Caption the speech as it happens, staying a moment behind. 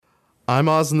I'm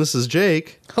Oz and this is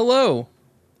Jake. Hello.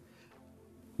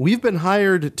 We've been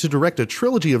hired to direct a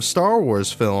trilogy of Star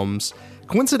Wars films.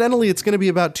 Coincidentally, it's going to be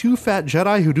about two fat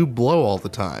Jedi who do blow all the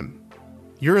time.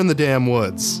 You're in the damn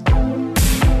woods.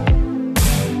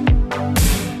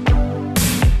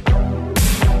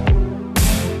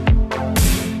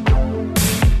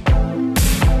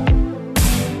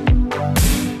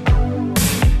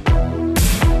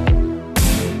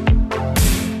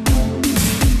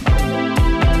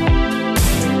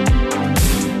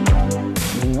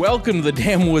 Welcome to the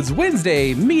Damn Woods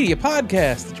Wednesday Media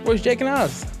Podcast. It's your boys Jake and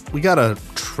Oz. We got a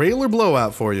trailer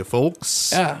blowout for you,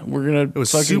 folks. Yeah, we're gonna. It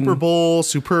was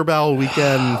Superbowl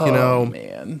weekend. Oh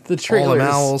man, the trailers. All them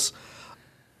owls.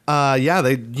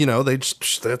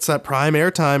 That's that prime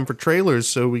airtime for trailers.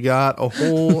 So we got a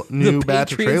whole new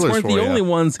batch of trailers for you. Weren't the only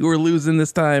ones who were losing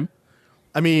this time.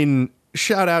 I mean,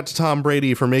 shout out to Tom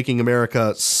Brady for making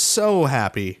America so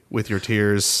happy with your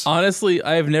tears. Honestly,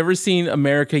 I have never seen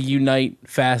America unite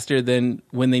faster than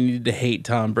when they needed to hate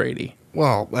Tom Brady.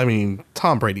 Well, I mean,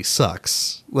 Tom Brady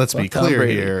sucks. Let's be clear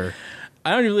here.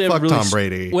 I don't really Fuck Tom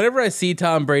Brady. Whenever I see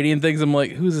Tom Brady and things, I'm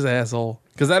like, who's this asshole?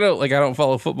 Because I don't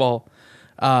follow football.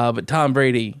 But Tom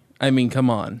Brady, I mean, come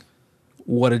on.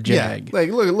 What a jag. Yeah, like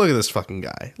look at this fucking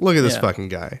guy. Look at this fucking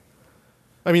guy.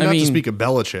 I mean, to speak of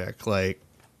Belichick, like.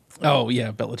 Oh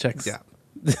yeah, Belichick's. Yeah.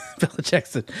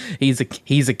 Belichick's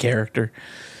he's a character.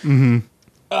 Mm-hmm.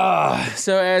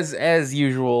 So as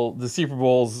usual, the Super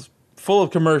Bowl's full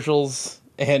of commercials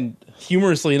and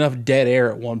humorously enough dead air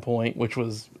at one point, which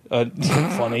was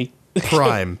funny.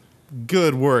 Prime.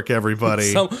 Good work,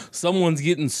 everybody. Someone's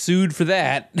getting sued for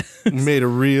that. we made a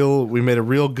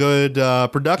real good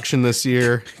production this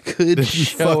year. Good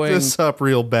showing. Fuck this up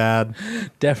real bad.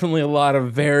 Definitely a lot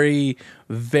of very,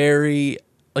 very.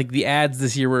 Like the ads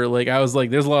this year were like, I was like,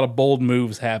 there's a lot of bold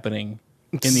moves happening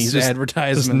in these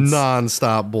advertisements. Just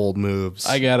nonstop bold moves.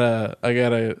 I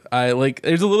like,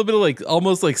 there's a little bit of like,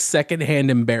 almost like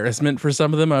secondhand embarrassment for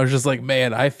some of them. I was just like,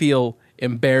 man, I feel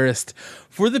embarrassed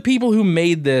for the people who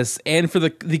made this and for the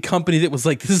company that was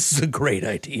like, this is a great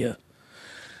idea.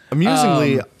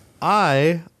 Amusingly,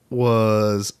 I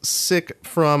was sick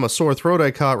from a sore throat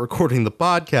I caught recording the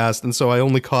podcast, and so I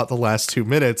only caught the last 2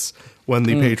 minutes when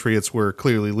the Patriots were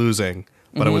clearly losing,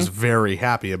 but I was very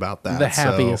happy about that. The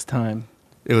happiest time.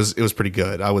 It was pretty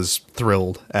good. I was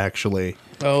thrilled, actually.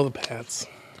 Oh, the Pats.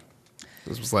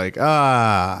 This was like,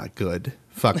 good.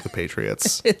 Fuck the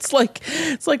Patriots. It's like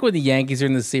when the Yankees are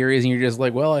in the series and you're just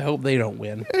like, well, I hope they don't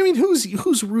win. I mean,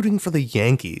 who's rooting for the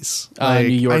Yankees? New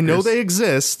Yorkers. I know they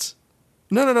exist.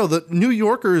 No. The New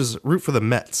Yorkers root for the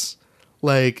Mets.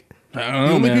 Like, the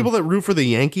only people that root for the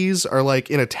Yankees are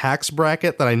like in a tax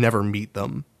bracket that I never meet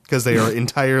them because they are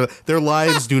their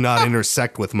lives do not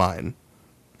intersect with mine.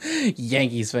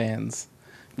 Yankees fans,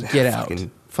 get out.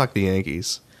 Fuck the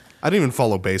Yankees. I don't even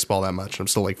follow baseball that much. I'm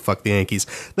still like, fuck the Yankees.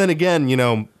 Then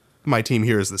again, my team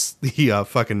here is the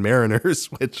fucking Mariners,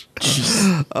 which,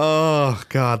 oh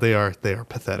god, they are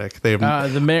pathetic. They have.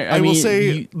 I will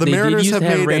say the Mariners have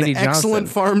made an excellent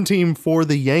farm team for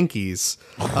the Yankees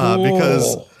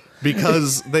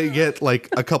because they get like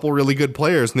a couple really good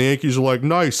players, and the Yankees are like,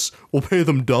 nice, we'll pay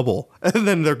them double, and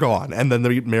then they're gone, and then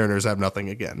the Mariners have nothing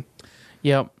again.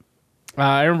 Yep.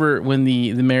 I remember when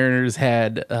the Mariners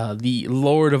had the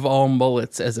Lord of all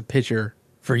mullets as a pitcher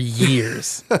for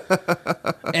years.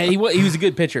 And he was a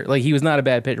good pitcher. Like, he was not a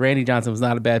bad pitcher. Randy Johnson was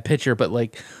not a bad pitcher, but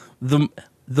like the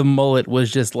mullet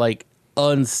was just like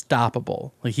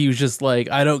unstoppable. Like, he was just like,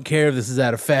 I don't care if this is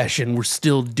out of fashion, we're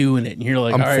still doing it. And you're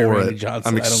like, all right, Randy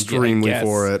Johnson, I'm extremely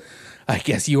for it. I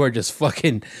guess you are just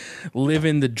fucking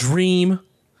living the dream.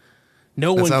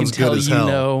 No one can tell you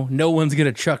no. No one's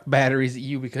going to chuck batteries at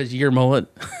you because of your mullet.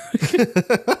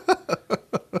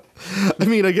 I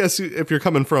mean, I guess if you're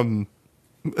coming from,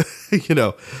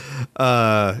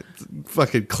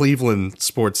 fucking Cleveland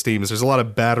sports teams, there's a lot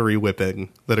of battery whipping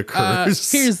that occurs.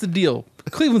 Here's the deal.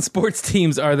 Cleveland sports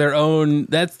teams are their own,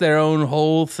 that's their own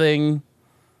whole thing.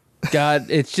 God,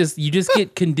 it's just, you just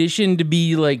get conditioned to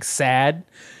be like sad.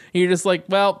 You're just like,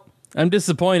 well, I'm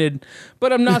disappointed,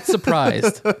 but I'm not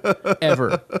surprised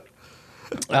ever.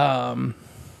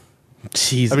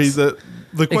 Jesus. I mean,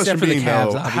 the question being,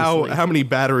 though, how many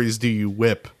batteries do you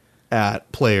whip at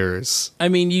players? I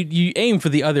mean, you aim for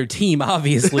the other team,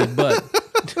 obviously, but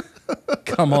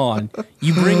come on.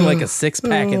 You bring like a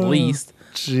 6-pack at least.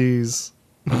 Jeez.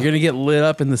 You're going to get lit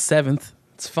up in the 7th.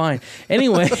 It's fine.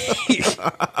 Anyway.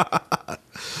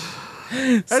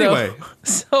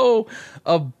 So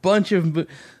a bunch of...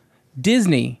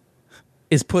 Disney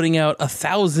is putting out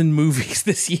 1,000 movies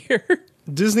this year.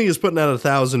 Disney is putting out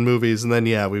 1,000 movies, and then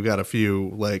we've got a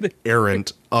few like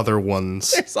errant other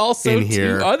ones. There's also in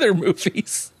here. 2 other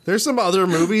movies. There's some other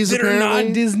movies that apparently. are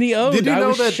not Disney owned. Did you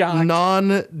know that shocked.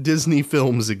 non-Disney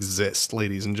films exist,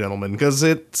 ladies and gentlemen? Because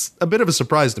it's a bit of a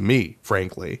surprise to me,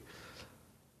 frankly.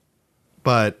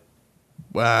 But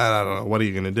I don't know. What are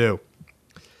you going to do?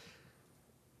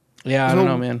 Yeah, I don't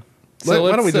know, man. So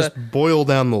why don't we just boil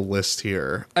down the list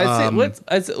here? I'd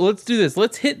say let's do this.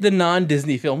 Let's hit the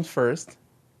non-Disney films first.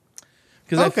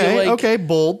 Okay,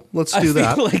 bold. Let's do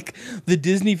that. I feel like the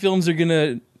Disney films are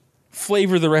gonna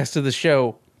flavor the rest of the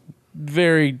show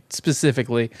very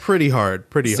specifically. Pretty hard.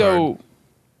 So,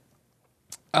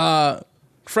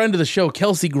 friend of the show,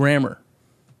 Kelsey Grammer.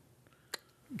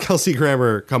 Kelsey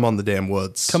Grammer, come on the damn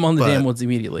woods. Come on the damn woods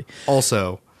immediately.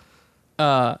 Also,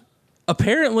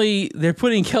 apparently they're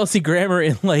putting Kelsey Grammer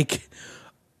in like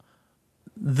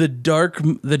the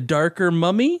darker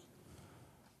Mummy.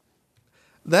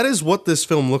 That is what this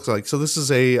film looks like. So this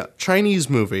is a Chinese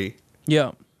movie.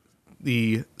 Yeah.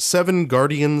 The 7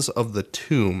 Guardians of the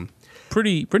Tomb.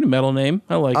 Pretty metal name.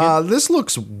 I like it. This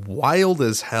looks wild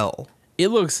as hell.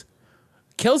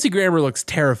 Kelsey Grammer looks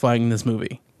terrifying in this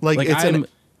movie. Like it's I'm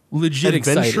legit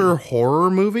adventure excited.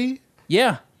 horror movie.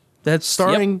 Yeah. That's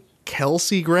starring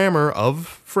Kelsey Grammer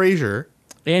of Frasier.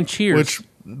 And Cheers. Which,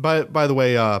 by the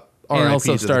way,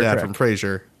 R.I.P. to the dad from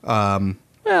Frasier.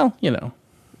 Well, you know.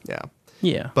 Yeah.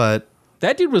 Yeah. But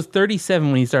that dude was 37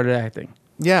 when he started acting.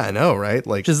 Yeah, I know, right?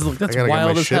 Like, that's I gotta wild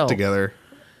get my as shit hell. together.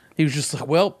 He was just like,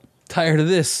 well, tired of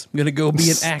this. I'm going to go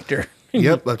be an actor.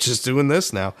 Yep, I'm just doing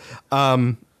this now.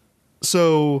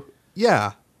 So,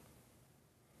 yeah.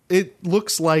 It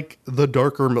looks like the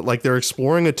darker, like they're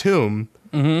exploring a tomb,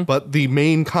 but the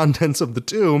main contents of the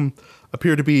tomb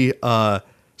appear to be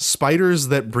spiders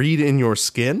that breed in your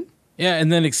skin. Yeah,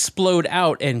 and then explode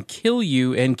out and kill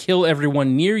you and kill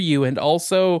everyone near you. And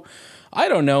also, I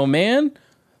don't know, man.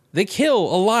 They kill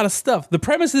a lot of stuff. The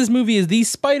premise of this movie is these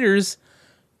spiders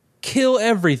kill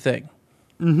everything.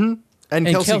 Mm-hmm. And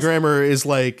Kelsey Grammer is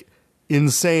like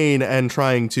insane and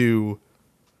trying to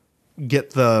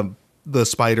get the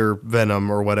spider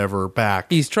venom or whatever back.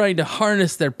 He's trying to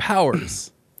harness their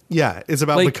powers. Yeah, it's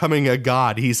about becoming a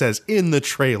god, he says in the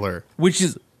trailer. Which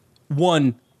is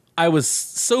one... I was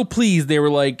so pleased they were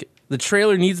like, the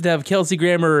trailer needs to have Kelsey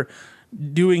Grammer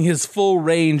doing his full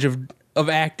range of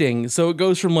acting. So it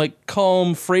goes from like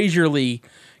calm Frasier-ly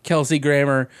Kelsey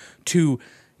Grammer to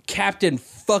Captain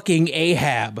fucking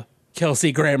Ahab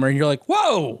Kelsey Grammer. And you're like,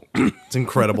 whoa. It's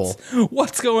incredible.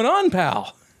 What's going on,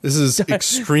 pal? This is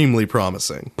extremely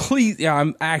promising. Please. Yeah,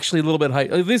 I'm actually a little bit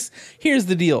hyped. Here's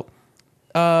the deal.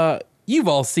 You've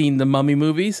all seen the Mummy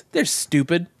movies. They're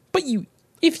stupid. But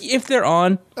if they're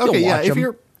on, okay, watch them. If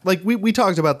you're like we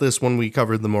talked about this when we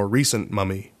covered the more recent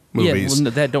Mummy movies.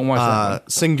 Yeah, that don't watch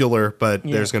that. Singular, but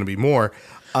there's going to be more.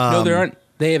 No, there aren't.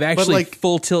 They have actually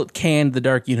full tilt canned the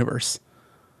Dark Universe.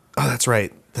 Oh, that's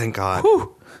right. Thank God.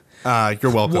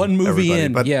 You're welcome. One movie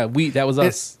everybody. in, but that was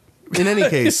us. In any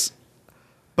case,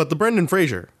 but the Brendan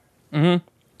Fraser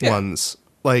ones,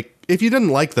 like if you didn't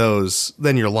like those,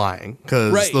 then you're lying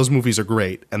because those movies are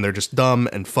great and they're just dumb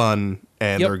and fun.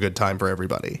 And they're a good time for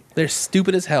everybody. They're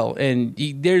stupid as hell. And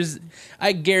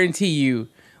I guarantee you,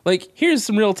 like, here's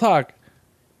some real talk.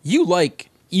 You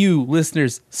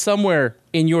listeners, somewhere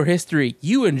in your history,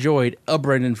 you enjoyed a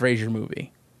Brendan Fraser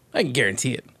movie. I can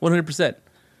guarantee it. 100%.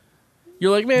 You're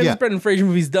like, man, this Brendan Fraser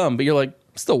movie's dumb. But you're like,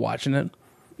 still watching it.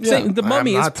 Yeah, The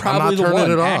Mummy is probably the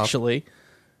one, actually.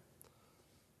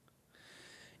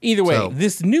 Either way,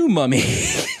 this new Mummy...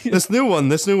 this new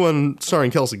one starring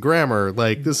Kelsey Grammer,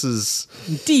 like this is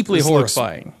deeply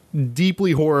horrifying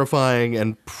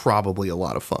and probably a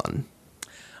lot of fun.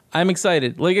 I'm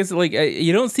excited. Like it's like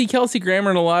you don't see Kelsey Grammer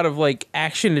in a lot of like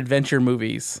action adventure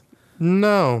movies.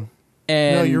 No,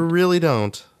 you really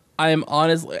don't. I'm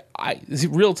honestly,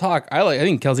 real talk. I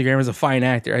think Kelsey Grammer is a fine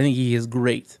actor. I think he is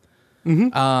great.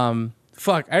 Mm-hmm.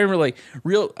 I remember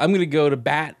I'm gonna go to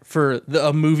bat for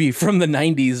a movie from the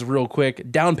 90s real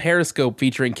quick. Down Periscope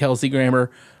featuring Kelsey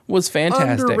Grammer was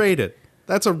fantastic. Underrated.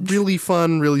 That's a really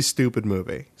fun, really stupid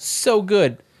movie. So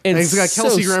good. And he's got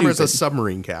Kelsey Grammer as a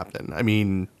submarine captain. I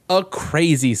mean, a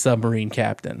crazy submarine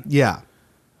captain. Yeah.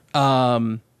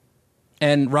 And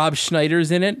Rob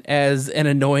Schneider's in it as an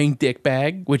annoying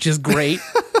dickbag, which is great.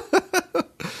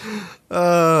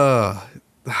 God,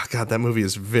 that movie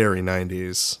is very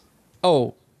 90s.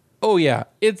 Oh yeah.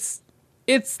 It's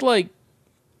like,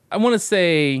 I want to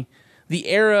say the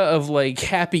era of like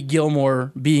Happy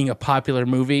Gilmore being a popular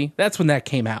movie. That's when that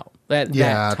came out. That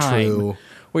time. True.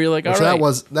 Where you're like, all right.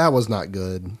 That was not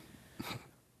good.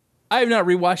 I have not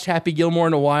rewatched Happy Gilmore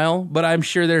in a while, but I'm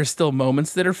sure there's still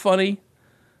moments that are funny.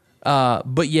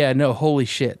 But yeah, no, holy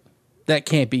shit. That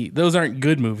can't be. Those aren't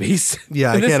good movies.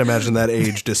 Yeah, I can't imagine that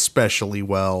aged especially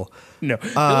well. No,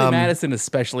 Billy Madison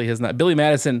especially has not. Billy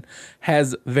Madison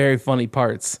has very funny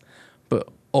parts, but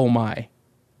oh my,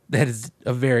 that is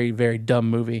a very, very dumb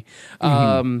movie.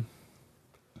 No,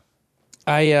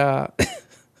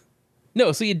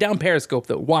 so you down Periscope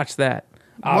though. Watch that.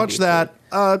 Obviously. Watch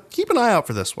that. Keep an eye out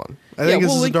for this one. I think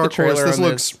this is a dark horse. This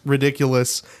looks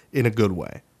ridiculous in a good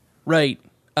way. Right.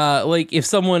 Like if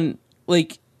someone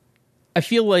like, I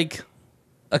feel like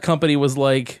a company was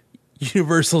like,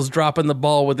 Universal's dropping the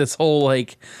ball with this whole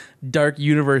like dark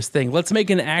universe thing. Let's make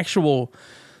an actual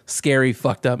scary,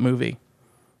 fucked up movie.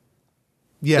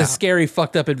 Yeah. A scary,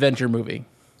 fucked up adventure movie.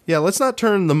 Yeah, let's not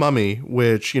turn The Mummy,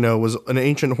 which, was an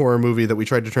ancient horror movie that we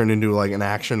tried to turn into like an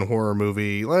action horror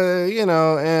movie,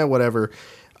 whatever.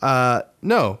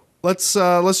 No, let's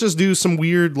just do some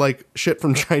weird like shit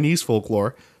from Chinese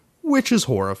folklore, which is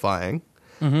horrifying.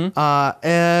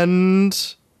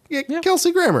 And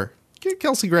Kelsey Grammer. Get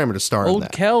Kelsey Grammer to star in that.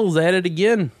 Old Kel's at it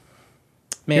again.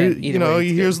 Man,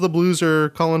 here's the Blues are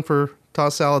calling for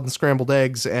tossed salad and scrambled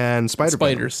eggs and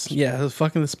spiders. Yeah,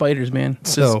 fucking the spiders, man.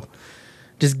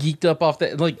 Just geeked up off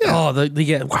that. Like,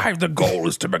 why the goal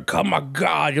is to become a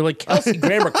god. You're like, Kelsey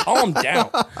Grammer, calm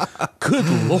down. Good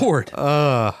Lord.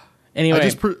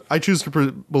 Anyway. I choose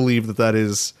to believe that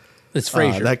is... It's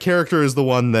Frasier. That character is the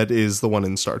one that is the one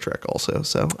in Star Trek also.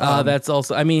 So that's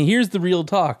also... I mean, here's the real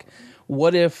talk.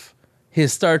 What if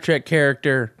his Star Trek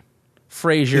character,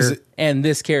 Frasier, and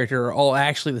this character are all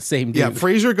actually the same dude? Yeah,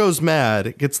 Frasier goes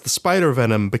mad, gets the spider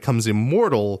venom, becomes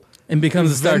immortal... And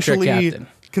becomes a Star Trek captain.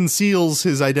 Conceals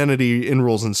his identity,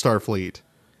 enrolls in Starfleet,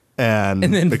 and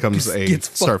then becomes a gets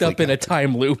fucked Starfleet up in a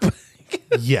time loop.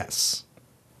 Yes.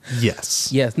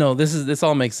 No, this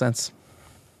all makes sense.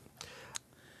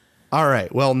 All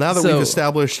right. Well, now that we've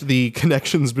established the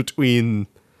connections between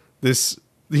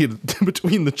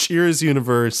between the Cheers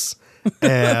universe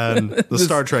and the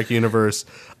Star Trek universe,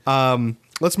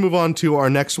 let's move on to our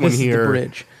next one here. The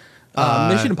bridge.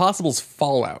 Mission Impossible's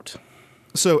Fallout.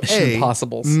 So Mission A,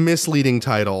 Impossibles. Misleading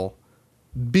title.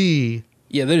 B,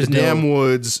 there's the Damn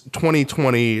Woods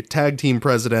 2020 Tag Team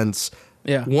Presidents.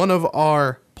 Yeah. One of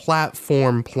our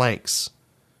platform planks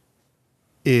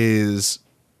is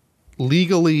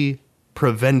legally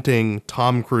preventing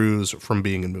Tom Cruise from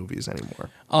being in movies anymore.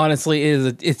 Honestly,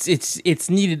 it's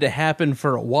needed to happen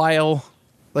for a while.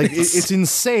 Like, it's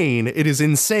insane. It is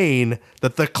insane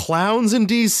that the clowns in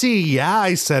DC, yeah,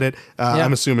 I said it.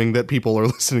 I'm assuming that people are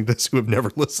listening to this who have never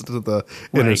listened to the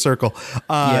Inner Circle.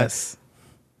 Yes.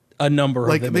 A number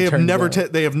of them.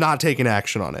 They have not taken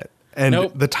action on it.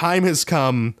 And the time has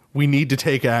come. We need to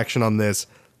take action on this.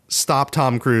 Stop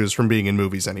Tom Cruise from being in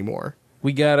movies anymore.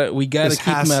 We gotta keep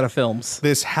him out of films.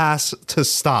 This has to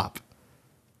stop.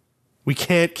 We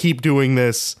can't keep doing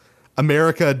this.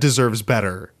 America deserves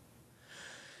better.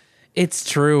 It's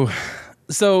true.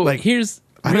 So I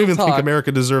don't even think America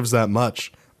deserves that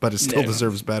much, but it still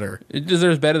deserves better. It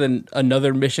deserves better than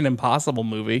another Mission Impossible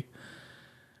movie.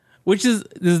 Which is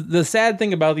the sad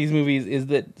thing about these movies is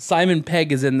that Simon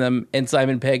Pegg is in them, and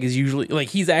Simon Pegg is usually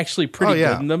he's actually pretty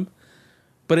good in them,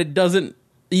 but it doesn't.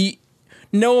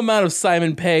 No amount of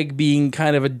Simon Pegg being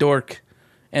kind of a dork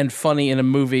and funny in a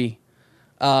movie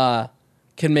can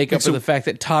make up for the fact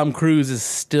that Tom Cruise is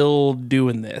still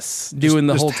doing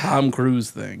the whole Tom Cruise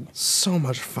thing. So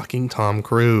much fucking Tom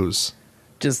Cruise.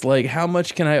 Just like, how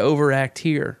much can I overact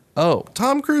here? Oh,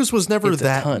 Tom Cruise was never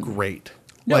that great.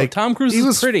 No, Tom Cruise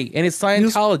is pretty, and he's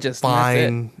Scientologist.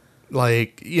 Fine.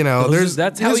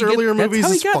 That's how his earlier movies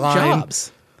is fine.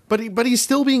 Jobs. But he's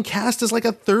still being cast as like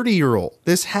a 30-year-old.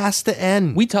 This has to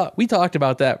end. We talked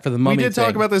about that for the Mummy. We did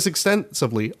talk about this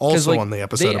extensively, also on the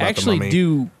episode about the Mummy. They actually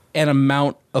do an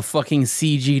amount of fucking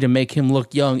CG to make him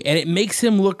look young, and it makes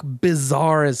him look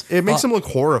bizarre as fuck. It makes him look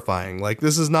horrifying. Like,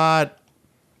 this is not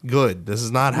good. This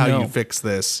is not how you fix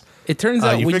this. It turns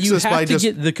out when you have to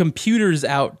get the computers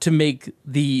out to make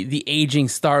the aging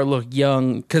star look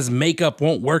young because makeup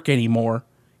won't work anymore.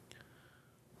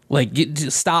 Like,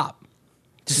 just stop.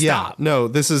 Stop.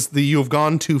 No, you have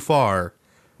gone too far.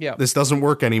 Yeah. This doesn't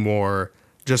work anymore.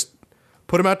 Just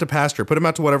put him out to pasture. Put him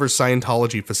out to whatever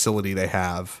Scientology facility they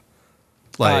have.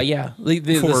 The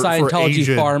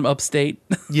Scientology farm upstate.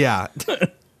 Yeah.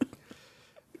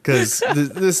 Because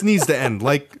this needs to end.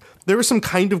 Like, there were some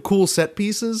kind of cool set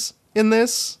pieces in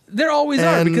this. There always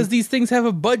are, because these things have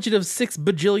a budget of $6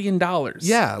 bajillion.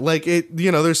 Yeah, like,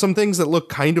 there's some things that look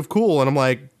kind of cool, and I'm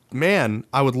like, man,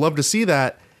 I would love to see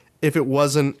that if it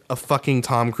wasn't a fucking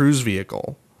Tom Cruise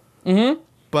vehicle. Mm-hmm.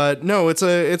 But no, it's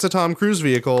a Tom Cruise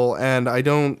vehicle, and I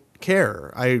don't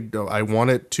care. I want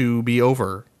it to be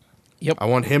over. Yep. I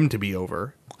want him to be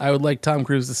over. I would like Tom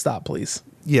Cruise to stop, please.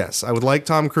 Yes, I would like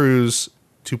Tom Cruise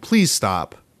to please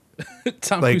stop.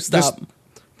 Tom Cruise, stop. Just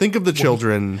think of the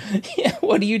children. Yeah,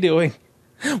 what are you doing?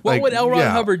 What would L.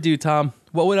 Ron Hubbard do, Tom?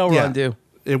 What would L. Ron do?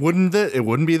 It wouldn't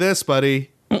be this,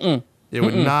 buddy. It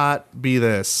would not be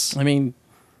this. I mean,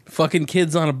 fucking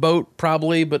kids on a boat,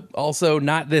 probably, but also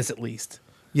not this, at least.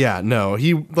 Yeah, no.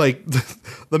 He,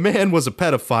 the man was a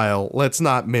pedophile. Let's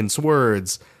not mince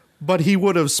words. But he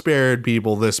would have spared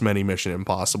people this many Mission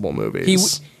Impossible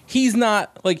movies. He's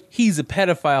not, he's a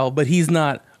pedophile, but he's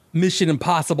not Mission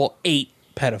Impossible 8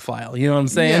 pedophile. You know what I'm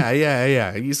saying?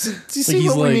 Yeah. You see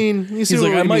what we mean? You see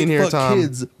what we mean here, Tom?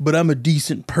 Kids, but I'm a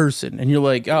decent person. And you're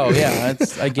like, oh, yeah,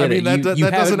 I get it. That you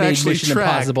doesn't haven't made actually Mission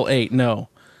track. Impossible 8, no.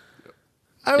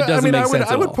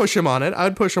 I would push him on it. I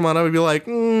would be like,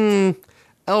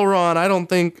 Elron, I don't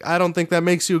think that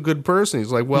makes you a good person.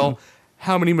 He's like, well,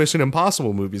 how many Mission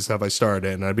Impossible movies have I starred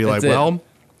in? And I'd be like, well,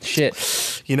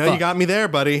 shit. You got me there,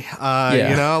 buddy.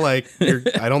 I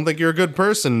don't think you're a good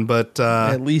person, but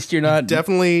at least you're not.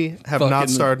 Definitely have not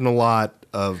starred in a lot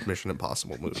of Mission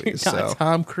Impossible movies. You're not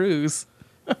Tom Cruise.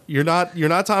 You're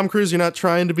not Tom Cruise. You're not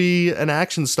trying to be an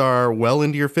action star well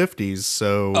into your 50s.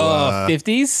 So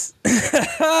 50s?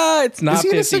 It's not. Is he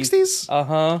 50s. in his 60s?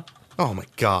 Uh-huh. Oh my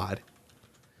God.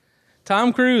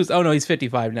 Tom Cruise. Oh no, he's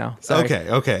 55 now. Sorry.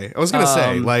 Okay. I was gonna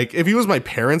say, if he was my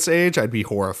parents' age, I'd be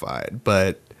horrified.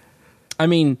 But I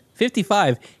mean,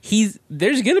 55.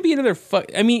 There's gonna be another.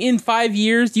 In 5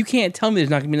 years, you can't tell me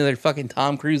there's not gonna be another fucking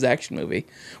Tom Cruise action movie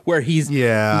where he's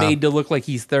made to look like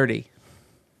he's 30.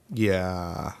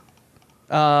 Yeah.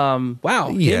 Wow.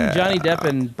 Yeah. Him, Johnny Depp,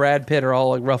 and Brad Pitt are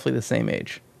all roughly the same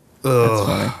age. Ugh.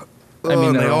 That's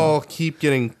funny. They all keep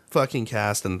getting fucking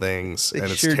cast in things, and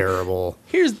it's terrible.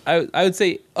 I would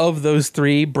say of those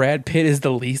three, Brad Pitt is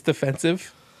the least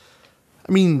offensive.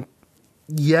 I mean,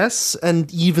 yes,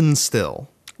 and even still.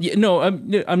 Yeah, no,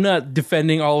 I'm not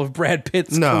defending all of Brad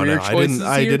Pitt's career choices.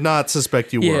 I did not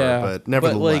suspect you were, but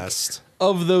nevertheless.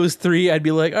 Of those three, I'd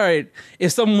be like, all right,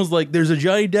 if someone was like, there's a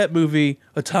Johnny Depp movie,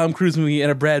 a Tom Cruise movie,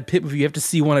 and a Brad Pitt movie, you have to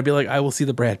see one, I'd be like, I will see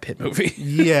the Brad Pitt movie.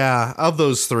 Yeah, of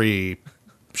those three,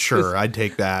 sure, I'd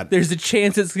take that. There's a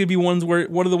chance it's going to be one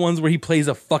of the ones where he plays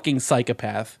a fucking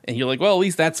psychopath, and you're like, well, at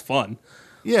least that's fun.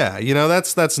 Yeah,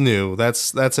 that's new.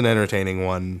 That's an entertaining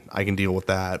one. I can deal with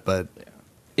that, but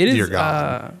dear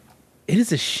God. It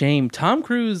is a shame. Tom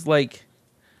Cruise,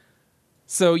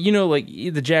 so,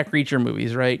 the Jack Reacher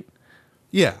movies, right?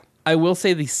 Yeah. I will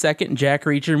say the second Jack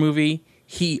Reacher movie,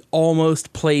 he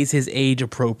almost plays his age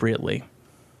appropriately.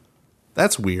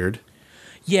 That's weird.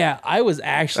 Yeah, I was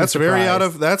actually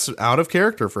surprised. That's out of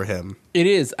character for him. It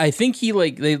is. I think he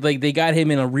they got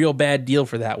him in a real bad deal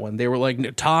for that one. They were like,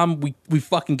 no, Tom, we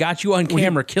fucking got you on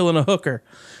camera killing a hooker.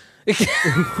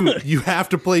 You have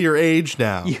to play your age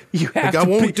now. You have to I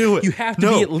won't do it. You have to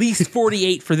be at least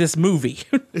 48 for this movie.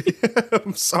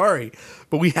 I'm sorry,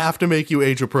 but we have to make you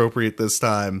age appropriate this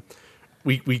time.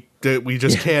 We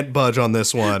just can't budge on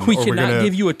this one. We cannot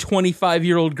give you a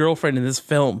 25-year-old girlfriend in this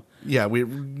film. Yeah,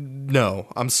 no.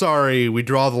 I'm sorry. We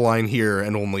draw the line here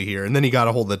and only here. And then he got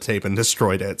a hold of the tape and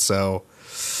destroyed it. So,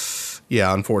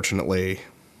 yeah, unfortunately.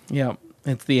 Yeah.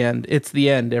 It's the end. It's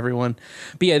the end, everyone.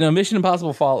 But yeah, no, Mission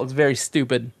Impossible Fallout was very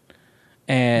stupid.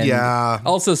 And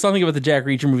also something about the Jack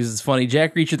Reacher movies is funny.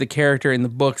 Jack Reacher, the character in the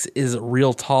books, is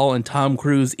real tall, and Tom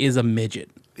Cruise is a midget.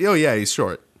 Oh, yeah, he's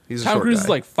short. He's a Tom short Cruise guy. is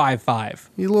like 5'5".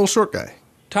 He's a little short guy.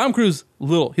 Tom Cruise,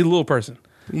 little. He's a little person.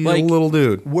 He's a little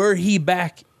dude. Were he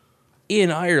back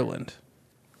in Ireland,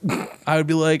 I would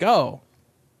be like, oh,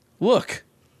 look,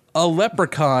 a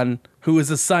leprechaun who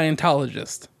is a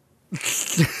Scientologist.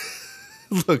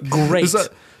 Look, great.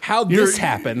 How'd this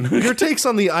happen? Your takes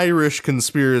on the Irish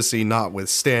conspiracy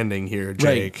notwithstanding here,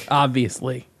 Jake. Right.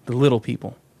 Obviously, the little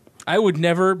people. I would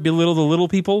never belittle the little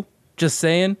people. Just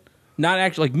saying. Not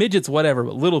actually midgets, whatever,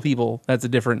 but little people. That's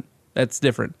different. That's a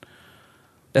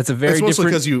very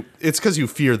different. It's because you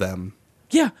fear them.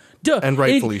 Yeah, duh. And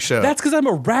rightfully so. That's because I'm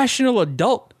a rational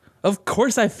adult. Of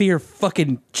course, I fear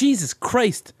fucking Jesus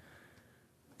Christ.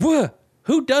 Whoa,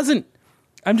 who doesn't?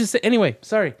 I'm just saying. Anyway,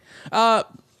 sorry.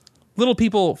 Little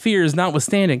people fears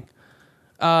notwithstanding.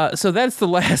 So that's the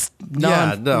last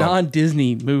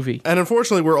non-Disney movie. And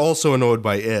unfortunately, we're also annoyed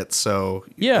by it. So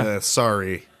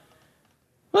sorry.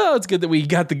 Well, it's good that we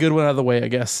got the good one out of the way, I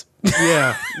guess.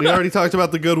 Yeah, we already talked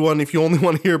about the good one. If you only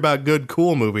want to hear about good,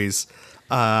 cool movies,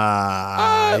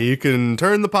 you can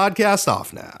turn the podcast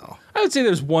off now. I would say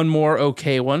there's one more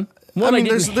okay one.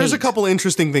 There's a couple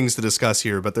interesting things to discuss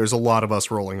here, but there's a lot of us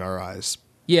rolling our eyes.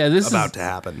 Yeah, this about to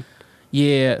happen.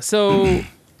 Yeah, so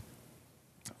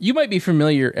you might be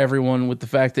familiar, everyone, with the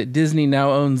fact that Disney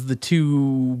now owns the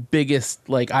two biggest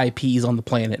like IPs on the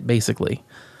planet, basically.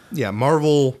 Yeah,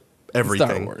 Marvel, everything.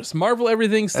 Star Wars. Marvel,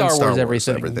 everything. Star Wars,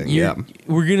 everything. Yeah.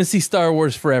 We're going to see Star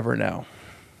Wars forever now.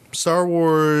 Star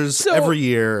Wars every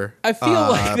year. I feel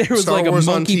like there was Star like Wars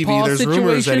a monkey paw There's situation.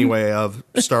 rumors anyway of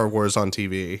Star Wars on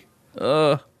TV.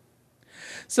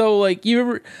 So like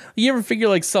you ever figure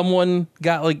like someone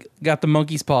got the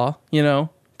monkey's paw, to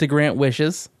grant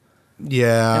wishes?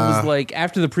 Yeah. And was like,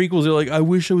 after the prequels, they're like, I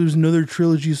wish there was another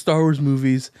trilogy of Star Wars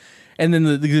movies. And then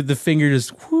the finger just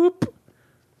whoop.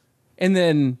 And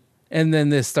then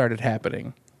this started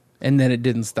happening. And then it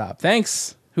didn't stop.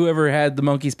 Thanks, whoever had the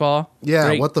monkey's paw. Yeah,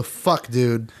 Great. What the fuck,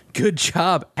 dude? Good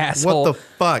job, asshole. What the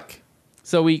fuck?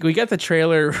 So we got the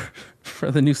trailer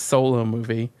for the new Solo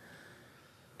movie.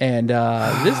 And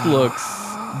this looks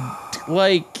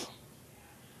like,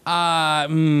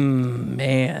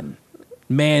 man,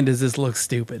 does this look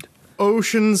stupid.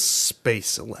 Ocean's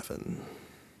Space 11.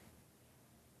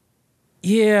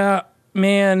 Yeah,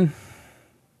 man.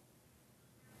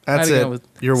 That's I'd go it. with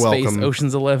You're Space, welcome.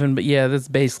 Ocean's 11, but yeah, that's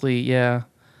basically, yeah.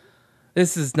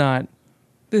 This is, man.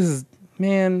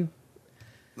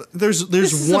 There's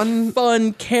This is one a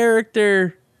fun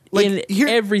character in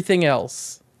everything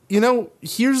else.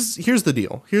 Here's the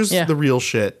deal. Here's the real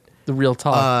shit. The real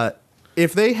talk.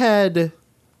 If they had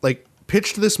like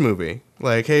pitched this movie,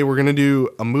 like, hey, we're gonna do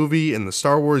a movie in the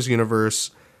Star Wars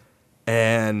universe,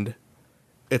 and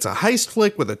it's a heist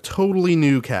flick with a totally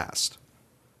new cast,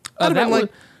 I'd have been like,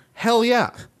 hell yeah.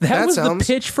 That was the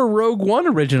pitch for Rogue One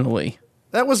originally.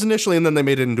 That was initially, and then they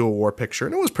made it into a war picture,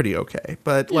 and it was pretty okay.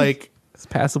 But like, it's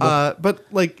passable. But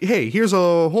like, hey, here's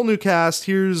a whole new cast.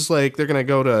 Here's like, they're gonna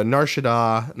go to Nar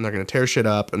Shaddaa, and they're gonna tear shit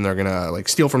up, and they're gonna like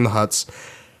steal from the Hutts.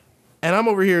 And I'm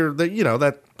over here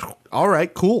that all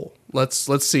right, cool. Let's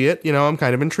see it. I'm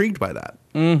kind of intrigued by that.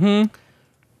 Mm-hmm.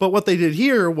 But what they did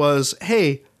here was,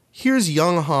 hey, here's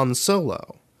young Han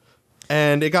Solo.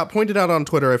 And it got pointed out on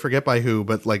Twitter, I forget by who,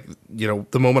 but like,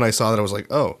 the moment I saw that, I was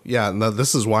like, oh, yeah, no,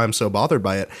 this is why I'm so bothered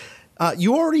by it.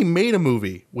 You already made a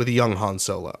movie with a young Han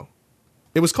Solo.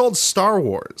 It was called Star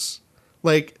Wars.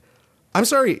 Like, I'm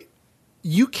sorry,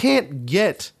 you can't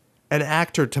get an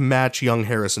actor to match young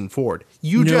Harrison Ford.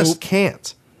 You just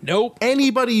can't. Nope.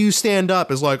 Anybody you stand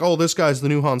up is like, oh, this guy's the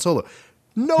new Han Solo.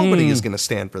 Nobody is going to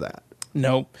stand for that.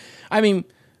 Nope. I mean,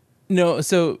 no,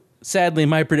 so... Sadly,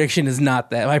 my prediction is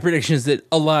not that. My prediction is that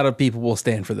a lot of people will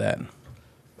stand for that.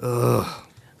 Ugh.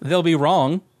 They'll be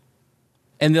wrong,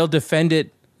 and they'll defend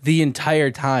it the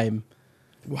entire time.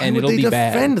 Why and would it'll they be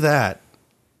defend bad. that?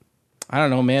 I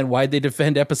don't know, man. Why'd they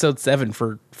defend Episode 7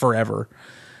 for forever?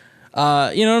 You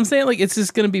know what I'm saying? Like, it's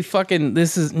just going to be fucking...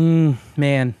 This is...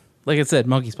 man. Like I said,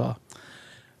 monkey's paw.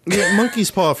 Yeah,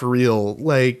 monkey's paw for real.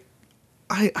 Like,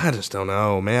 I just don't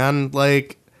know, man.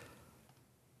 Like...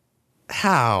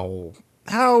 How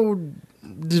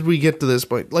did we get to this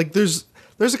point? Like, there's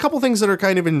a couple things that are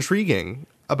kind of intriguing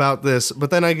about this, but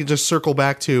then I could just circle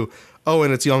back to, oh,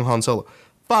 and it's young Han Solo.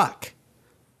 Fuck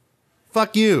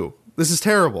you. This is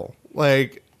terrible.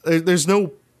 Like, there's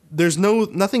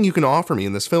nothing you can offer me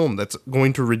in this film that's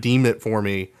going to redeem it for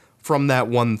me from that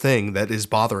one thing that is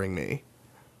bothering me.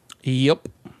 Yep.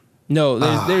 No,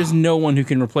 there's no one who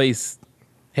can replace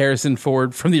Harrison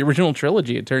Ford from the original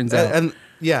trilogy, it turns out. And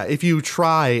yeah, if you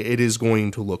try, it is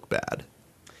going to look bad.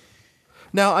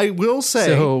 Now, I will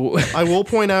say, I will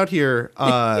point out here,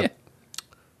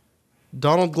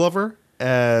 Donald Glover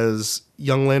as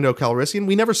young Lando Calrissian.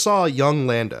 We never saw young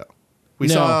Lando. We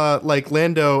saw like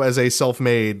Lando as a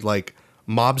self-made like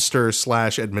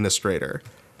mobster / administrator.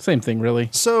 Same thing, really.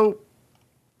 So,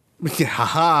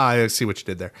 haha, I see what you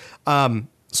did there.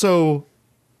 So,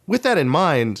 with that in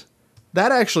mind,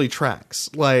 that actually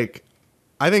tracks. Like,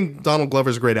 I think Donald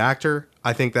Glover's a great actor.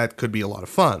 I think that could be a lot of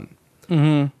fun.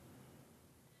 Mm-hmm.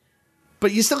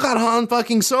 But you still got Han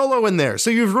fucking Solo in there,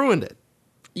 so you've ruined it.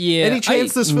 Yeah. Any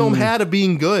chance this film had of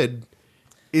being good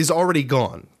is already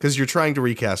gone because you're trying to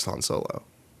recast Han Solo.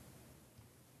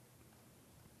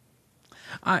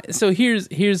 So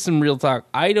here's some real talk.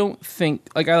 I don't think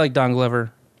I like Don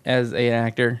Glover as an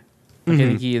actor. Like,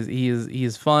 I think he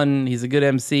is fun. He's a good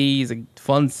MC. He's a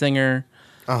fun singer.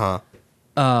 I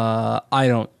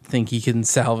don't think he can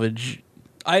salvage.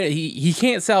 He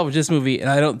can't salvage this movie, and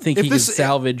I don't think he can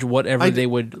salvage whatever they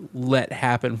would let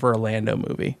happen for a Lando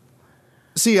movie.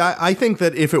 See, I think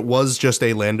that if it was just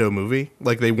a Lando movie,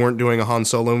 like they weren't doing a Han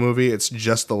Solo movie, it's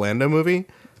just the Lando movie,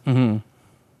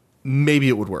 maybe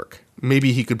it would work.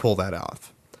 Maybe he could pull that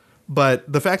off.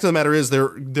 But the fact of the matter is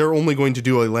they're only going to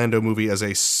do a Lando movie as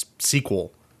a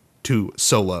sequel to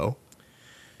Solo.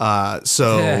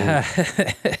 So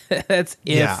that's if.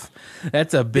 Yeah.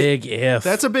 That's a big if.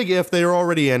 That's a big if. They're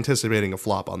already anticipating a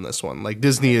flop on this one. Like,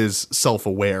 Disney is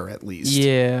self-aware, at least.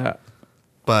 Yeah.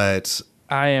 But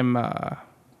I am,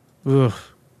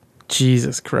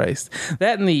 Jesus Christ.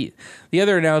 That and the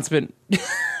other announcement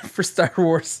for Star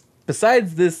Wars,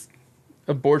 besides this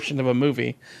abortion of a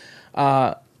movie,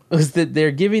 was that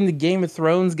they're giving the Game of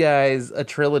Thrones guys a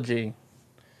trilogy.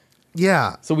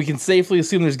 yeah. So we can safely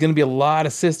assume there's going to be a lot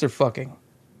of sister fucking.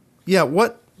 Yeah,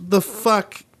 what the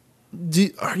fuck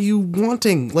are you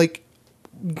wanting? Like,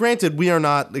 granted, we are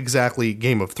not exactly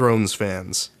Game of Thrones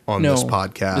fans on this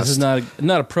podcast. This is not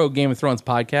a pro Game of Thrones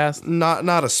podcast.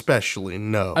 Not especially,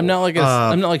 no. I'm not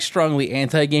like strongly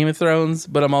anti Game of Thrones,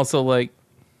 but I'm also like,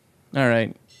 all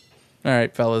right,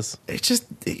 fellas. It's just,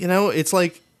 it's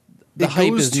like The it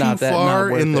hype goes is too not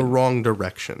far worth in the it. wrong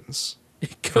directions.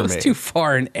 It goes too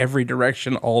far in every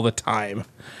direction all the time.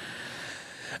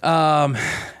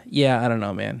 Yeah, I don't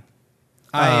know, man.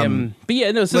 But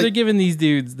yeah, no. So like- they're giving these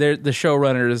dudes, they're the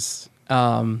showrunners,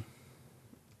 a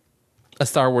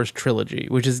Star Wars trilogy,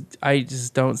 which is, I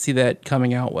just don't see that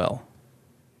coming out well.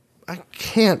 I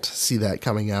can't see that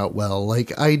coming out well.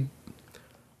 Like,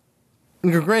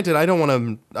 granted, I don't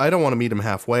want to meet him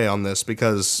halfway on this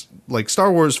because, like,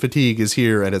 Star Wars fatigue is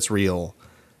here and it's real.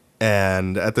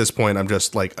 And at this point, I'm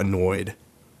just, like, annoyed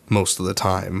most of the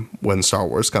time when Star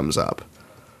Wars comes up.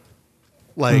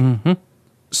 Like,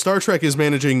 Star Trek is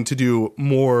managing to do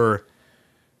more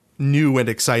new and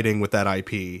exciting with that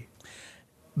IP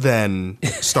than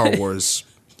Star Wars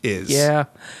is. Yeah.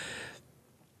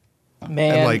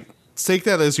 Man. And, like, take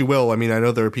that as you will. I mean, I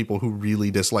know there are people who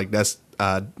really dislike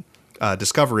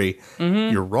Discovery.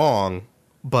 You're wrong,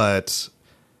 but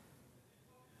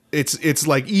it's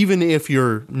like, even if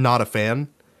you're not a fan,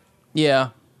 Yeah.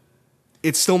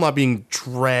 it's still not being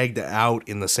dragged out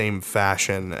in the same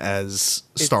fashion as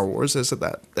Star Wars is at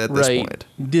this point.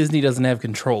 Disney doesn't have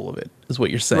control of it, is what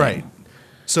you're saying. Right.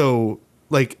 So,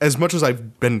 like, as much as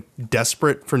I've been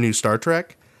desperate for new Star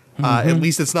Trek, at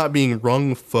least it's not being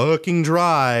wrung fucking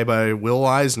dry by Will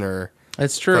Eisner.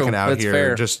 That's true. Fucking out That's here.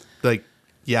 fair. Just, like,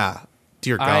 yeah,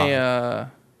 dear God.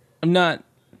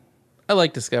 I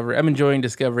like Discovery. I'm enjoying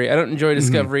Discovery. I don't enjoy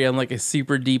Discovery on like a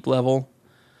super deep level,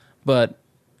 but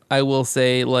I will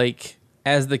say, like,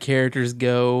 as the characters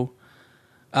go,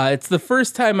 it's the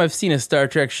first time I've seen a Star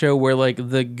Trek show where, like,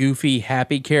 the goofy,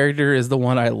 happy character is the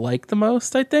one I like the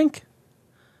most, I think.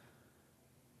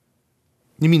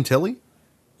 You mean Tilly?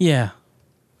 Yeah.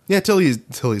 Yeah, Tilly's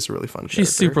a really fun character.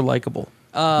 She's super likable.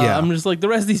 Yeah. I'm just like, the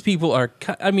rest of these people are,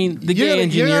 I mean, the You're gay gonna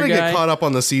engineer guy. get caught up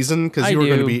on the season because I you were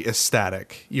going to do. be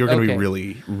ecstatic. You're going to be Okay.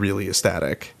 really, really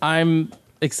ecstatic. I'm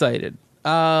excited.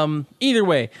 Either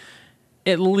way,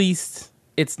 at least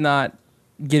it's not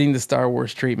getting the Star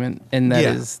Wars treatment, and that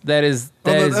Yeah. is Well,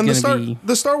 going to be.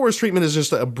 the Star Wars treatment is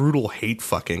just a brutal hate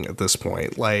fucking at this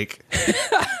point. Like,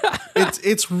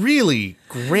 it's really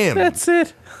grim. That's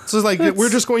it. So it's like we're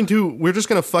just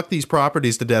gonna fuck these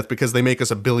properties to death because they make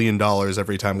us $1 billion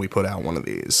every time we put out one of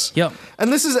these. Yep.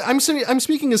 And this is I'm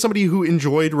speaking as somebody who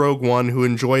enjoyed Rogue One, who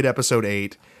enjoyed Episode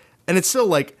 8, and it's still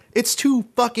like, it's too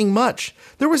fucking much.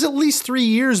 There was at least 3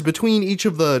 years between each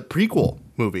of the prequel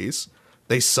movies.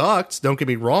 They sucked, don't get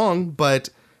me wrong, but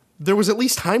there was at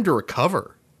least time to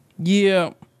recover.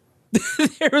 Yeah.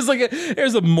 There's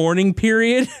a mourning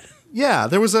period. Yeah,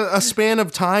 there was a span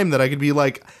of time that I could be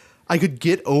like, I could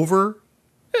get over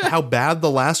how bad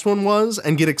the last one was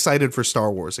and get excited for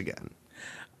Star Wars again.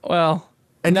 Well,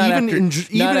 And not even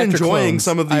after- not after enjoying Clones,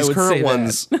 some of I these would current say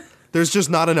ones, there's just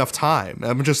not enough time.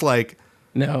 I'm just like,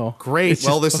 no. great, It's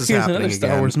well, just, this is here's happening another Star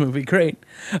again. Wars movie. Great.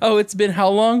 Oh, it's been how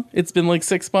long? It's been like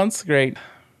 6 months. Great.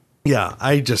 yeah,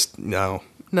 I just, no.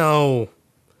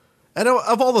 And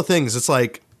of all the things, it's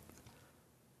like,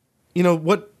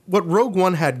 what Rogue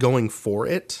One had going for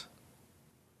it,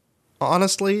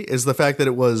 honestly, is the fact that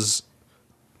it was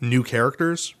new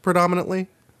characters predominantly.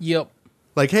 Yep.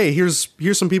 Like, hey, here's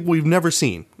some people we've never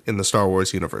seen in the Star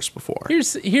Wars universe before.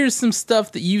 Here's some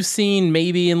stuff that you've seen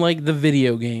maybe in like the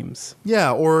video games.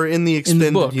 Yeah, or in the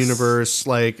extended books. universe,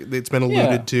 like it's been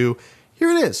alluded Yeah. to. Here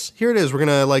it is. We're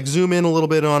gonna like zoom in a little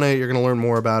bit on it. You're gonna learn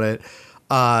more about it.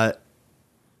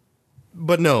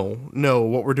 But no,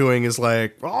 what we're doing is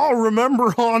like, oh,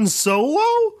 remember Han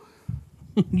Solo?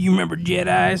 You remember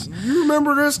Jedi's? You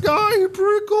remember this guy? He's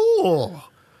pretty cool.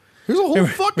 There's a whole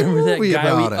fucking Remember that movie guy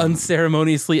about we him.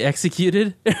 unceremoniously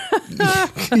executed? God.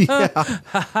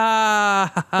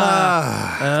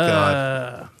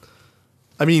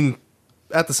 I mean,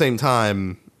 at the same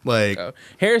time, like,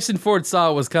 Harrison Ford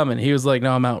saw it was coming. He was like,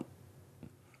 "No, I'm out."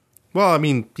 Well, I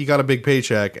mean, he got a big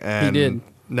paycheck, and He did.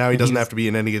 now he doesn't have to be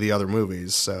in any of the other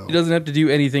movies. So He doesn't have to do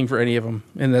anything for any of them,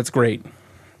 and that's great.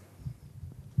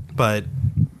 But,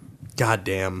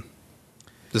 goddamn,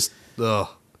 just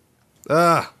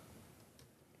I'm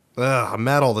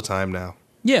mad all the time now.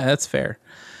 Yeah, that's fair.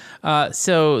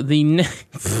 So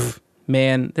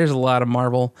man, there's a lot of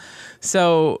Marvel.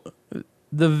 So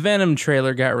the Venom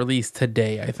trailer got released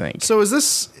today, I think. So is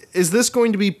this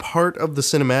going to be part of the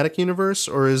cinematic universe,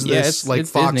 or is this like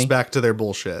it's Fox Disney. back to their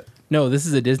bullshit? No, this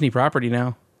is a Disney property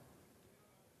now.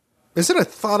 Is it? I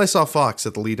thought I saw Fox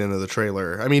at the lead in of the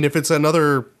trailer. I mean, if it's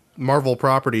another Marvel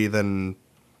property, then...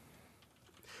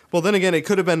 Well, then again, it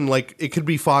could have been like... It could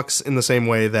be Fox in the same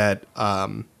way that...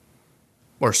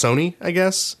 or Sony, I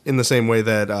guess, in the same way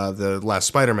that the last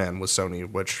Spider-Man was Sony,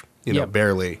 which, Yep.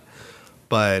 barely.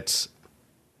 But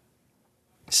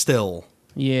still...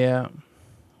 Yeah.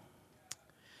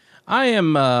 I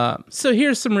am... so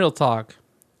here's some real talk.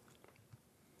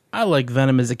 I like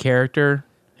Venom as a character.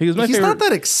 He's He's not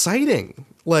that exciting.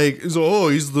 Like, he's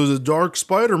the dark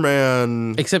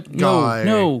Spider-Man Except, guy.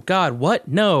 no, God, what?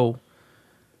 No,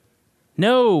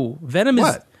 Venom is...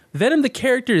 What? Venom, the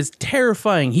character, is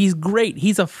terrifying. He's great.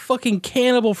 He's a fucking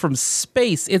cannibal from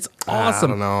space. It's awesome.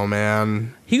 I don't know,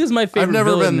 man. He was my favorite never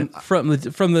villain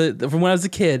been- from when I was a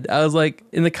kid. I was like,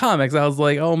 in the comics, I was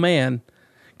like, oh man.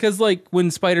 Because like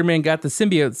when Spider-Man got the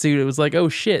symbiote suit, it was like, oh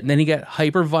shit. And then he got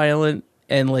hyper violent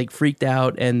and like freaked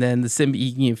out. And then the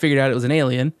symbiote, figured out it was an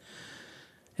alien.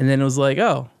 And then it was like,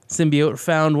 oh, symbiote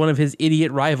found one of his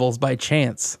idiot rivals by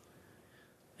chance.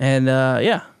 And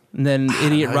yeah. And then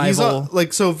idiot rival.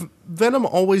 So Venom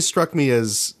always struck me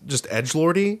as just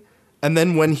edgelordy, and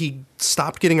then when he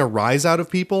stopped getting a rise out of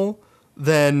people,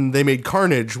 then they made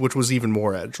Carnage, which was even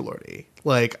more edgelordy.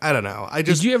 Like, I don't know.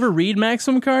 Did you ever read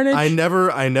Maximum Carnage? I never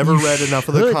read enough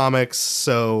of the should. comics,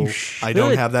 so I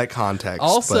don't have that context.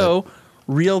 Also,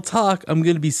 real talk, I'm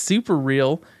going to be super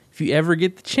real. If you ever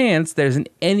get the chance, there's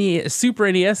a Super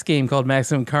NES game called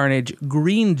Maximum Carnage.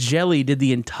 Green Jelly did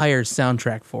the entire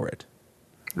soundtrack for it.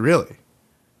 Really?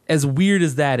 As weird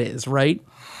as that is, right?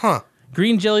 Huh.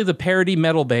 Green Jelly, the parody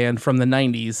metal band from the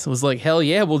 90s, was like, hell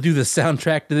yeah, we'll do the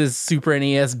soundtrack to this Super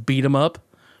NES beat 'em up.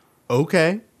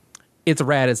 Okay. It's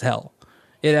rad as hell.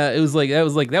 It was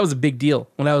that was a big deal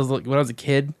when I was a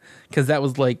kid, because that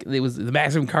was like, it was the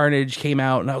Maximum Carnage came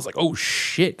out and I was like, oh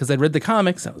shit, because I'd read the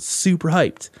comics and I was super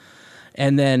hyped.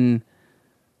 And then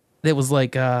it was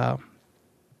like,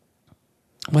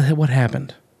 what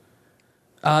happened?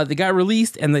 They got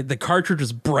released and the cartridge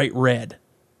was bright red,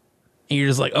 and you're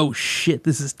just like, oh shit,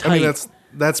 this is tight. I mean,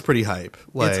 that's pretty hype.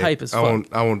 Like, It's hype as fuck.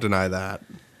 I won't deny that.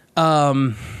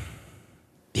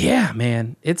 Yeah,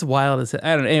 man, it's wild as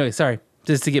I don't know. Anyway, sorry.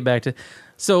 Just to get back to,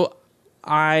 so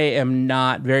I am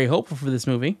not very hopeful for this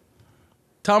movie.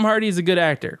 Tom Hardy is a good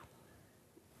actor.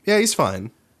 Yeah, he's fine.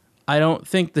 I don't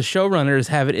think the showrunners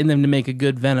have it in them to make a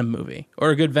good Venom movie or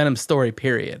a good Venom story,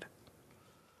 period.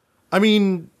 I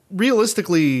mean,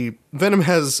 realistically, Venom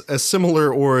has a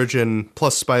similar origin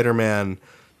plus Spider-Man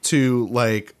to,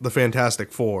 like, the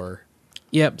Fantastic Four.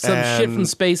 Yep, some shit And from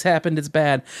space happened. It's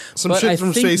bad. Some But shit I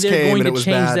from think space they're came going and to it was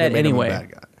change bad. that That made him a anyway.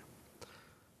 bad guy.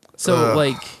 So, Ugh.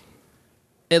 like,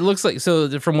 it looks like,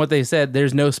 so from what they said,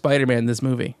 there's no Spider-Man in this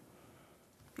movie.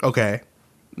 Okay.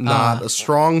 Not a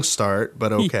strong start,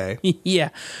 but okay. Yeah,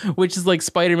 which is like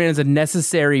Spider-Man is a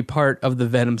necessary part of the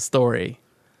Venom story.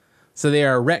 So they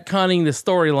are retconning the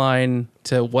storyline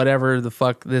to whatever the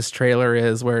fuck this trailer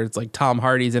is, where it's like Tom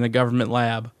Hardy's in a government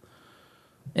lab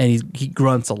and he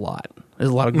grunts a lot. There's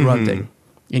a lot of grunting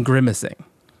and grimacing.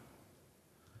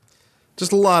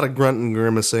 Just a lot of grunt and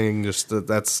grimacing. Just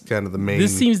that's kind of the main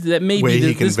This seems that maybe way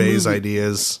he this conveys movie-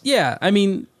 ideas. Yeah, I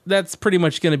mean, that's pretty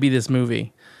much going to be this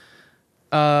movie.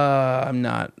 I'm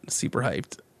not super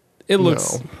hyped. It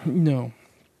looks no.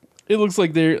 It looks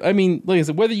like they're. I mean, like I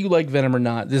said, whether you like Venom or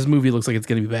not, this movie looks like it's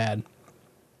going to be bad.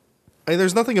 I mean,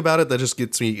 there's nothing about it that just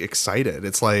gets me excited.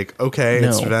 It's like, okay, No.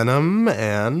 it's Venom,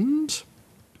 and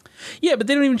Yeah, but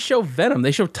they don't even show Venom.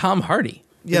 They show Tom Hardy.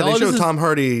 yeah, And they all show this is- Tom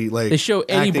Hardy like They show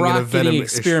Eddie acting in a Brock getting Venom-ish-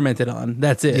 experimented on.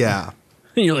 That's it. Yeah,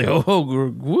 And you're like,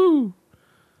 woo,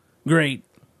 great.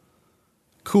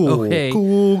 cool, Okay.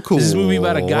 cool. This is a movie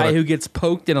about a guy who gets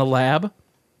poked in a lab.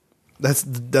 That's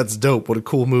dope. What a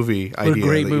cool movie What a idea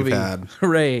great that movie. you've had.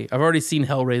 Hooray. I've already seen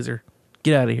Hellraiser.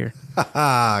 Get out of here.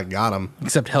 Ah, got him.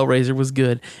 Except Hellraiser was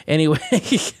good. Anyway,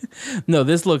 no,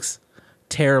 this looks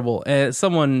terrible. It's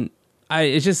just one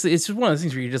of those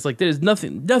things where you're just like, there's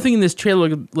nothing in this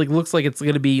trailer like looks like it's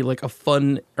going to be like a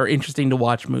fun or interesting to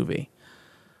watch movie.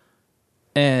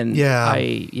 And Yeah.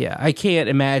 I can't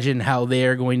imagine how they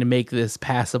are going to make this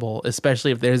passable,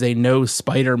 especially if there's a no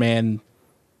Spider-Man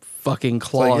fucking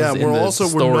clause. Like, in the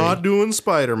story. we're not doing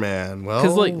Spider-Man. Well,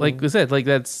 Because like I said, like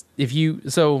that's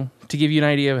so to give you an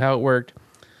idea of how it worked.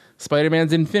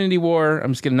 Spider-Man's in Infinity War.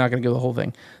 I'm just not gonna go the whole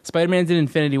thing. Spider-Man's in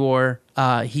Infinity War.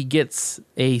 He gets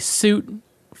a suit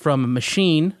from a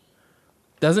machine.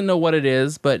 Doesn't know what it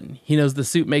is, but he knows the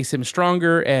suit makes him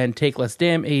stronger and take less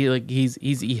damage.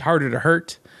 He's harder to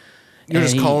hurt. you're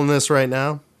just calling this right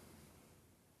now,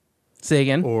 Say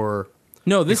again. or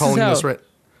No, this is calling how. this right?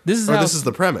 This is Or how. this is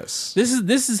the premise. This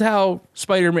is how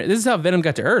Spider-Man. This is how Venom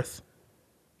got to Earth.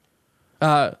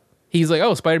 He's like,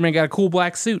 oh, Spider-Man got a cool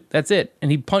black suit. That's it,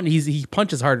 and he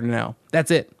punches harder now.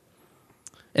 That's it.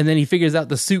 And then he figures out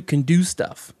the suit can do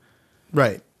stuff.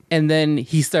 Right. And then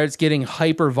he starts getting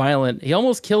hyper violent. He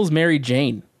almost kills Mary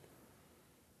Jane.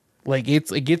 Like it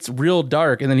gets real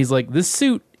dark, and then he's like, this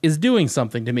suit is doing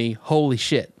something to me. Holy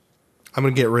shit. I'm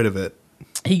gonna get rid of it.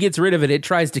 He gets rid of it. It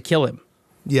tries to kill him.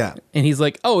 Yeah. And he's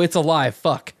like, oh, it's alive.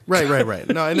 Fuck. Right.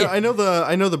 No, I know. Yeah.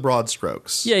 I know the broad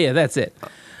strokes. Yeah, that's it.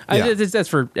 Yeah. That's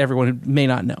for everyone who may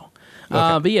not know.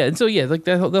 Okay. But yeah, and so yeah, like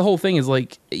the whole thing is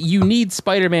like you need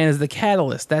Spider-Man as the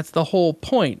catalyst. That's the whole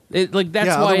point. That's why it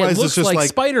otherwise it's looks just like like-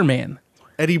 Spider-Man.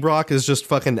 Eddie Brock is just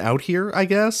fucking out here, I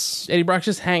guess. Eddie Brock's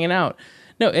just hanging out.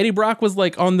 No, Eddie Brock was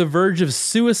like on the verge of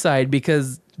suicide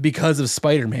because of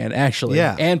Spider-Man, actually.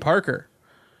 Yeah. And Parker.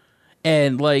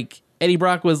 And like Eddie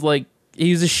Brock was like,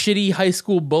 he was a shitty high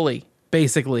school bully,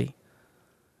 basically.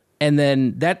 And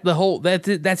then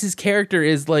that's his character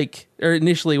is like, or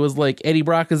initially was like, Eddie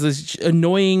Brock is this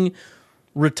annoying,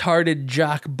 retarded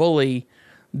jock bully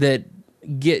that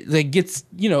gets,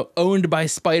 owned by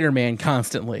Spider-Man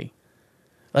constantly.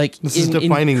 Like This is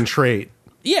defining trait.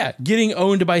 Yeah, getting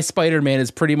owned by Spider-Man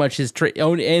is pretty much his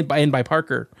owned and by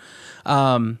Parker.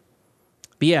 But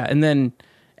yeah, and then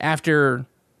after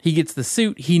he gets the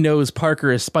suit, he knows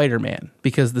Parker is Spider-Man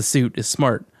because the suit is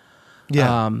smart.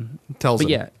 Yeah. Tells But him.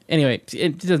 yeah, anyway,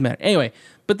 it doesn't matter. Anyway,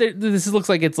 but this looks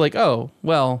like it's like, oh,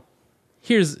 well,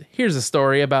 here's a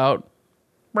story about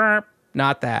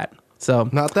not that. So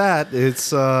Not that.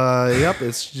 It's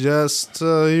it's just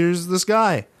here's this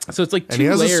guy. so it's like And he two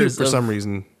has a layers suit for some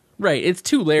reason. Right, it's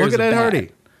two layers. Look at of Ed bad.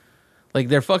 Hardy. Like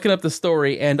they're fucking up the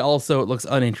story, and also it looks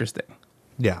uninteresting.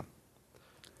 Yeah.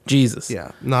 Jesus.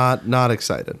 Yeah. Not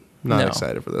excited. Not No.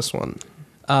 excited for this one.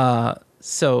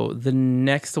 So the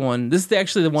next one, this is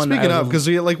actually the one. Speaking of, because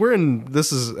we're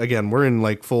in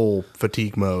like full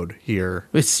fatigue mode here.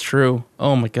 It's true.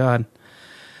 Oh my god.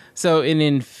 So in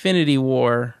Infinity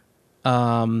War,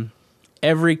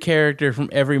 every character from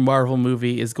every Marvel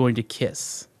movie is going to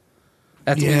kiss.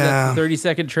 That's the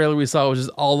 30-second trailer we saw, which is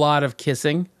a lot of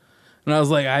kissing. And I was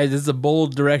like, this is a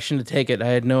bold direction to take it. I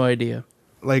had no idea.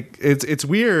 Like it's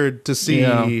weird to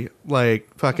see like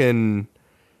fucking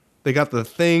they got the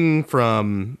Thing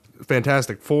from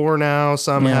Fantastic Four now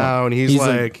somehow, and he's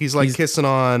kissing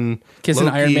on Kissing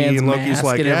Loki, Iron Man's and Loki's mask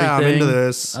like, and yeah, I'm everything. into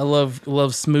this. I love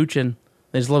smooching.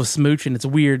 I just love smooching. It's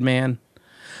weird, man.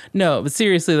 No, but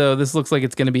seriously though, this looks like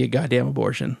it's going to be a goddamn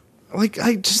abortion. Like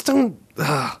I just don't.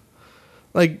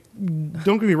 Like,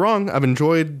 don't get me wrong. I've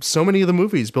enjoyed so many of the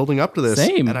movies building up to this,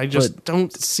 Same, and I just don't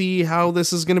see how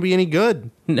this is going to be any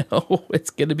good. No, it's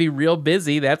going to be real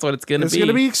busy. That's what it's going to be. It's going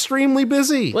to be extremely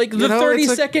busy. Like the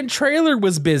 30-second trailer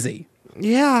was busy.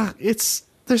 Yeah,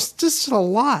 there's just a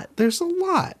lot. There's a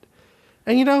lot.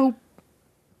 And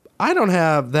I don't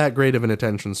have that great of an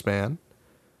attention span.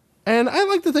 And I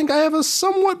like to think I have a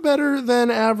somewhat better than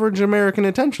average American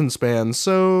attention span.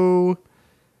 So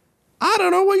I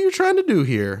don't know what you're trying to do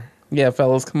here. Yeah,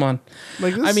 fellas, come on.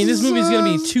 Like, this movie's going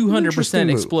to be 200% interesting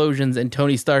move. explosions and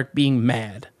Tony Stark being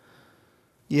mad.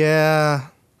 Yeah.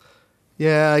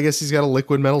 Yeah, I guess he's got a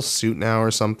liquid metal suit now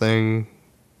or something.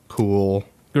 Cool.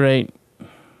 Great.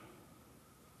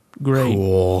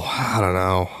 Cool. I don't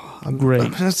know. Great.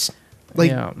 I'm just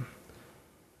like,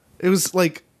 it was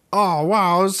like, oh,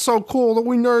 wow, it's so cool that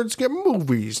we nerds get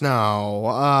movies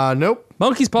now. Nope.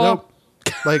 Monkey's Paw. Nope.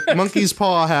 Like, Monkey's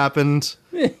Paw happened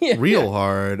real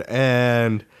hard,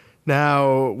 and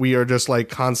now we are just, like,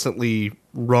 constantly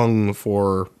wrung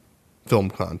for film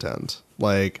content.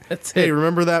 Like, That's hey, it.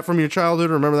 remember that from your childhood?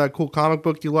 Remember that cool comic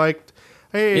book you liked?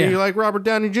 Hey, you like Robert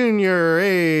Downey Jr.?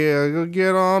 Hey,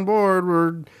 get on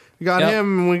board. We got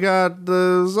him. We got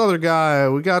this other guy.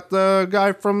 We got the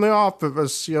guy from The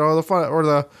Office. The fun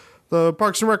or the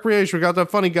Parks and Recreation. We got the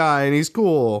funny guy, and he's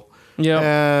cool. Yeah.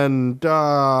 And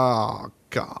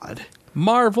God,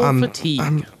 Marvel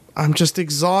fatigue. I'm just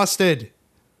exhausted.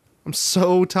 I'm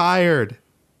so tired.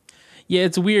 Yeah,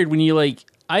 it's weird when you like.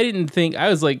 I didn't think I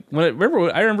was like when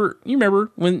I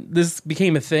remember when this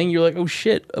became a thing. You're like, oh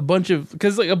shit,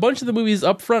 because like a bunch of the movies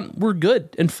up front were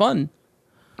good and fun.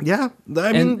 Yeah,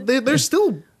 I mean they're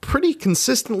still pretty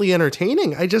consistently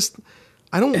entertaining. I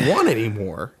don't want any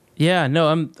more. Yeah, no,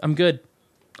 I'm good.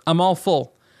 I'm all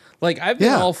full. Like I've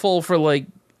been all full for like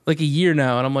a year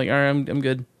now, and I'm like, all right, I'm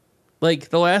good. Like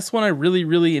the last one I really,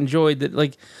 really enjoyed. That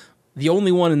like the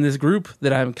only one in this group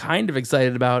that I'm kind of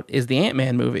excited about is the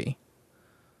Ant-Man movie.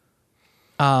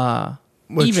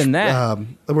 Which, even that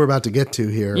we're about to get to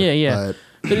here. Yeah.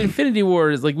 But Infinity War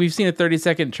is like we've seen a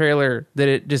 30-second trailer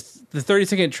that the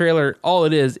 30-second trailer. All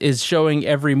it is showing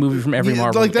every movie from every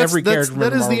Marvel. Like every character.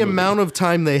 That is the movie. amount of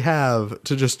time they have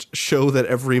to just show that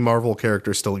every Marvel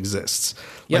character still exists.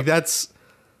 Yep. Like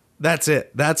that's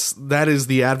it. That is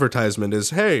the advertisement. Is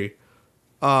hey,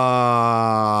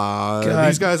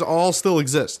 these guys all still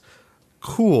exist.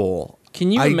 Cool. Can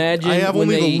you imagine? I have when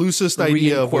only they the loosest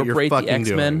idea of what you're fucking the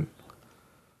X-Men? doing.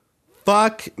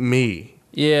 Fuck me.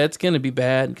 Yeah, it's gonna be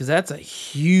bad because that's a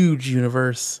huge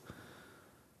universe.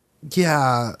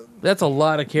 Yeah, that's a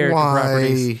lot of character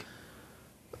properties.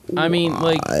 I mean,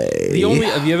 like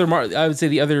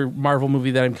the other Marvel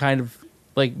movie that I'm kind of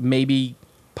like maybe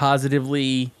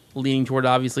positively leaning toward,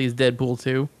 obviously, is Deadpool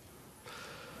 2.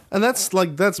 And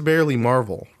that's barely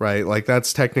Marvel, right? Like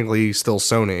that's technically still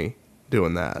Sony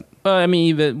doing that. I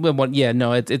mean,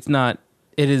 it's not.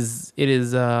 It is.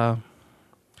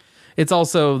 It's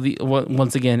also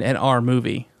once again an R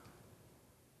movie.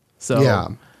 So yeah,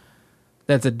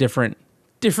 that's a different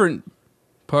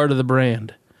part of the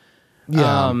brand.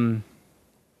 Yeah.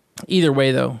 Either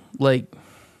way, though, like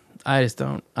I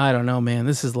don't know, man.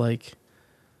 This is like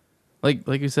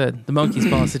you said, the monkey's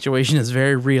paw situation is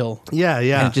very real. Yeah.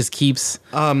 And it just keeps.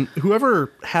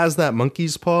 Whoever has that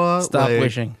monkey's paw, stop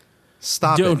wishing.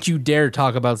 Stop! Don't you dare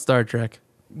talk about Star Trek.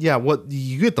 Yeah,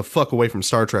 you get the fuck away from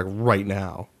Star Trek right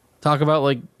now. Talk about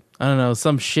like I don't know,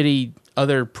 some shitty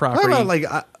other property. Talk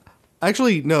about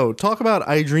actually no. Talk about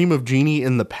I Dream of Jeannie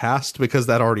in the past because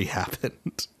that already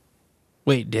happened.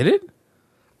 Wait, did it?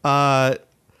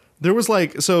 There was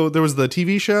the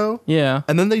TV show. Yeah.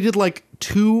 And then they did like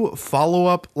 2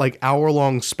 follow-up like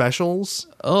hour-long specials.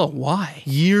 Oh, why?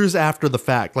 Years after the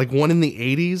fact. Like one in the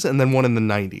 80s and then one in the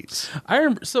 90s.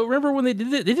 Remember when they did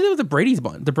it? They did it with the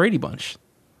Brady Bunch.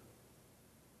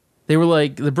 They were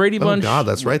like the Brady Bunch. Oh God,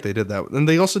 that's right. They did that. And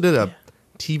they also did a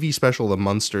TV special, The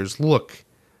Munsters. Look,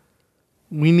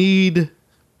 we need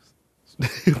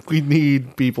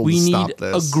people to stop this. We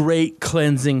need a great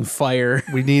cleansing fire.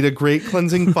 We need a great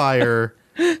cleansing fire.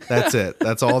 That's it.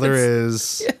 That's all there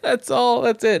is. Yeah, that's all.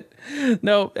 That's it.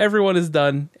 No, everyone is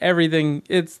done. Everything.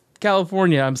 It's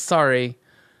California. I'm sorry.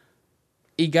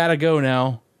 You gotta go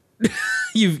now.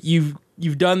 You've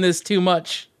done this too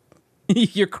much.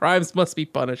 Your crimes must be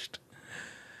punished.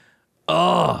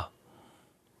 Oh,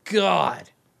 God.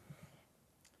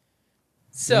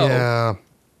 So,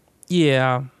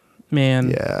 yeah, man.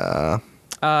 Yeah.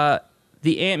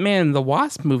 The Ant-Man and the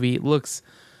Wasp movie looks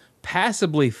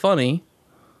passably funny.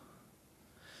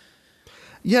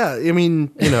 Yeah, I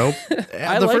mean,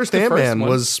 the first Ant-Man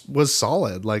was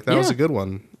solid. Like that was a good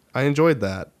one. I enjoyed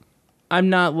that. I'm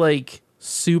not like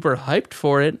super hyped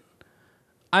for it.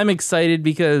 I'm excited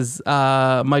because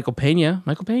Michael Pena,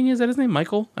 is that his name?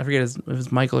 Michael? I forget if it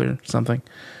was Michael or something.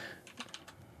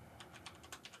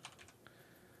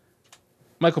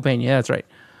 Michael Pena, yeah, that's right.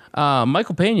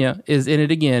 Michael Pena is in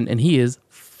it again, and he is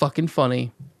fucking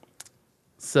funny.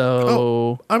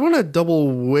 So I want to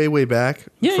double way back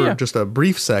for just a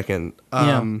brief second.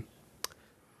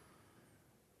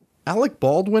 Alec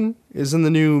Baldwin is in the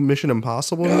new Mission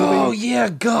Impossible movie. Oh yeah,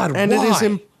 God, and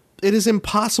why? It is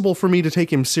impossible for me to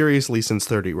take him seriously since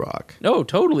 30 Rock. No,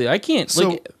 totally. I can't. So,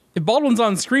 like, if Baldwin's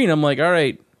on screen, I'm like, all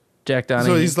right, Jack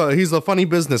Donaghy. So he's the funny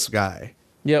business guy.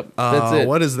 Yep, that's it.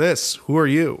 What is this? Who are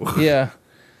you? Yeah.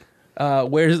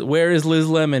 Where is Liz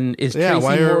Lemon? Is Tracy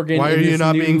Morgan? Why are you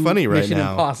not being funny right Mission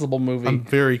now? Impossible movie. I'm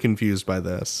very confused by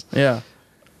this. Yeah.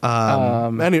 Tracy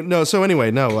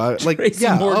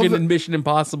Morgan in Mission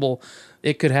Impossible.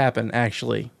 It could happen,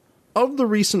 actually. Of the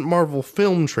recent Marvel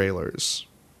film trailers,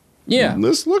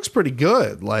 this looks pretty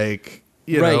good. Like,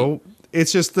 you know,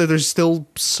 it's just that there's still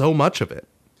so much of it.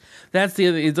 That's the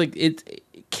other. It's like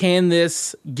can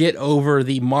this get over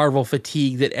the Marvel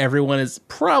fatigue that everyone is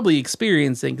probably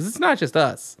experiencing? Because it's not just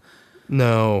us.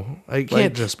 No, it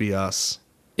can't just be us.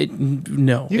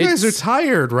 No. You guys are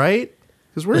tired, right?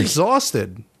 Because we're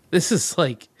exhausted. This is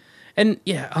like, and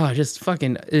just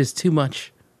fucking, it is too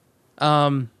much.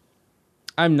 I'm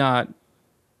not.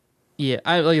 Yeah,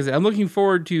 like I said, I'm looking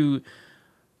forward to.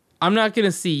 I'm not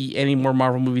gonna see any more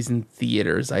Marvel movies in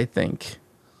theaters. I think.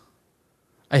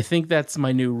 I think that's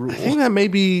my new rule. I think that may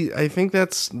be.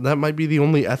 That might be the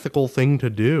only ethical thing to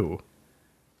do.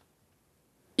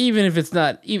 Even if it's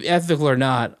not ethical or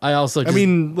not, I also just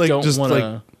don't want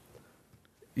to.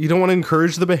 You don't want to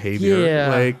encourage the behavior.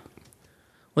 Yeah.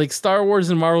 Like Star Wars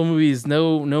and Marvel movies,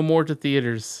 no more to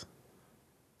theaters.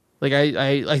 Like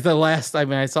I like the last. I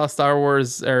mean, I saw Star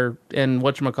Wars and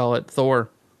whatchamacallit, Thor.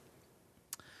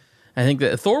 I think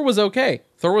that Thor was okay.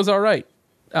 Thor was all right.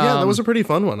 Yeah, that was a pretty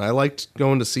fun one. I liked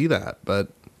going to see that, but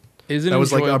that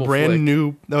was like a brand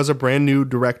new. That was a brand new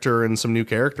director and some new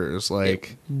characters.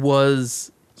 Like that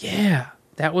was a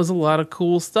lot of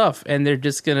cool stuff, and they're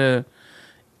just gonna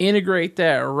integrate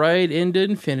that right into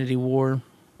Infinity War.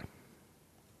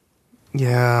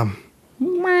 Yeah.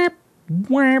 Waka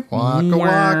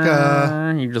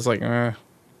waka. You're just like,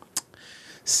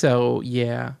 So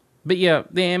yeah, but yeah,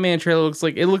 the Ant-Man trailer looks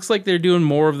like they're doing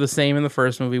more of the same in the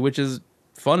first movie, which is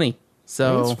funny.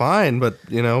 So it's fine, but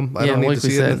I don't need to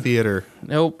see it in the theater.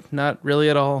 Nope, not really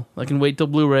at all. I can wait till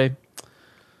Blu-ray,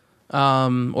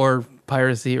 or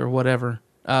piracy or whatever.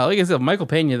 Like I said, Michael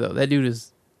Pena though, that dude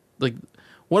is like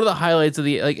one of the highlights of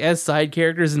the as side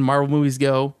characters in Marvel movies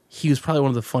go. He was probably one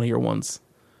of the funnier ones,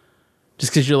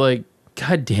 just because you're like,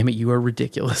 God damn it, you are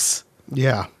ridiculous.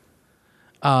 Yeah.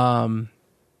 And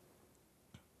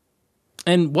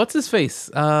what's his face?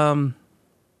 Old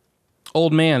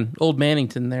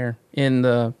Mannington there in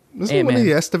the Isn't it one of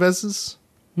the Estevez's?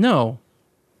 No.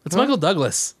 It's Michael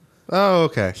Douglas. Oh,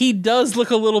 okay. He does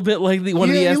look a little bit like one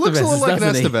of the Estevez's. He looks a little like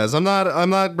an Estevez. I'm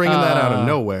not bringing that out of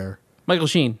nowhere. Michael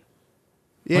Sheen.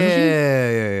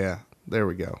 Yeah. There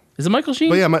we go. Is it Michael Sheen?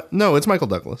 But yeah, no, it's Michael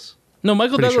Douglas. No,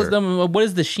 Michael Douglas. Sure. No, what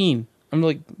is the Sheen? I'm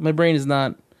like, my brain is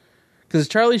not, because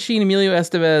Charlie Sheen, Emilio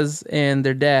Estevez, and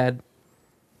their dad.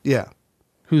 Yeah.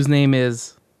 Whose name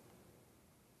is?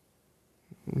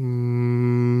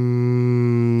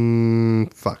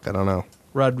 Fuck, I don't know.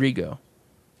 Rodrigo.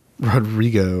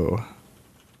 Boop,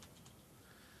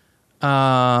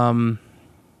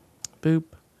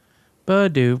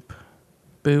 ba-doop,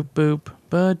 boop, boop,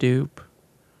 ba-doop.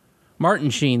 Martin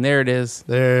Sheen, there it is.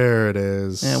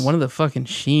 Yeah, one of the fucking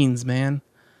Sheens, man.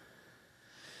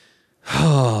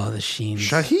 Oh, the Sheens.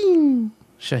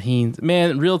 Shaheen's.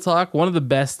 Man, real talk, one of the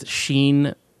best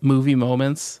Sheen movie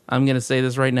moments, I'm going to say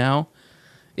this right now,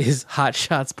 is Hot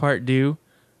Shots Part 2,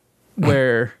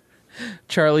 where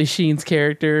Charlie Sheen's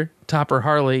character, Topper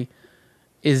Harley,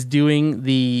 is doing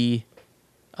the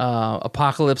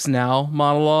Apocalypse Now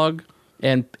monologue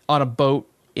and on a boat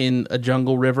in a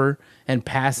jungle river and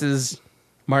passes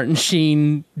Martin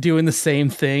Sheen doing the same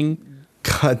thing.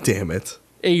 God damn it.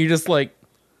 And you're just like,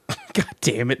 God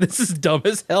damn it, this is dumb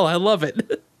as hell. I love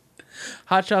it.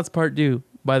 Hot Shots Part 2,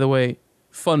 by the way,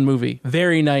 fun movie.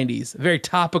 Very 90s. Very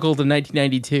topical to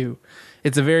 1992.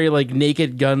 It's a very like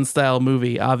Naked Gun style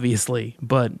movie, obviously.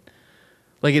 But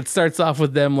like it starts off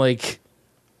with them like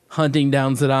hunting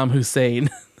down Saddam Hussein.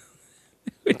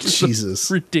 Which is Jesus.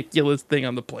 the ridiculous thing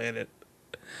on the planet.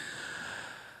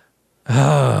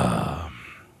 Oh,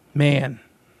 man,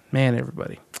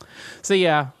 everybody. So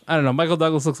yeah, I don't know. Michael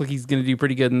Douglas looks like he's going to do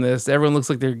pretty good in this. Everyone looks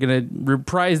like they're going to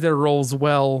reprise their roles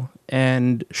well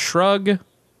and shrug.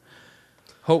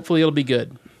 Hopefully it'll be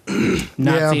good.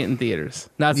 Not seeing it in theaters.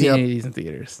 Not seeing any of these in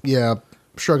theaters. Yeah,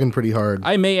 shrugging pretty hard.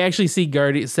 I may actually see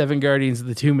Seven Guardians of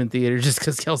the Tomb in theater just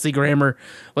because Kelsey Grammer,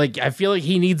 like, I feel like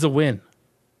he needs a win.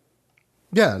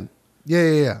 Yeah.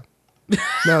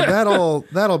 Now that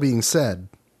all being said,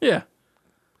 yeah,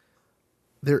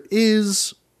 there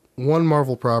is one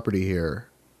Marvel property here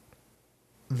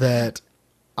that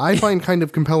I find kind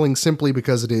of compelling simply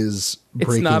because it is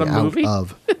breaking out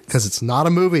of. Because it's not a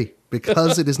movie.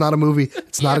 Because it is not a movie.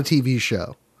 It's not a TV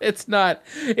show. It's not.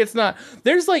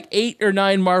 There's like 8 or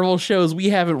 9 Marvel shows we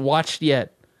haven't watched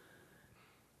yet.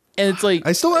 And it's like,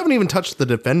 I still haven't even touched the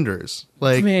Defenders.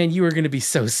 Like, man, you are going to be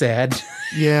so sad.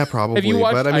 Yeah, probably. Have you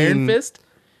watched Iron Fist?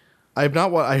 I've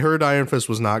not. I heard Iron Fist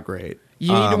was not great.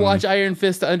 You need to watch Iron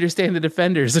Fist to understand the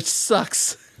Defenders, which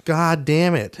sucks. God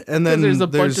damn it! And then there's a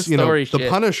bunch of story shit. The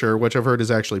Punisher, which I've heard is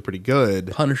actually pretty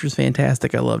good. Punisher's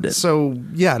fantastic. I loved it. So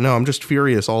yeah, no, I'm just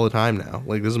furious all the time now.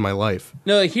 Like, this is my life.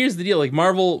 No, like, here's the deal. Like,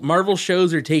 Marvel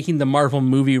shows are taking the Marvel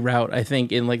movie route, I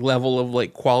think, in like level of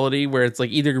like quality, where it's like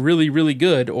either really, really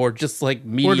good or just like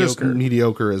mediocre. Or just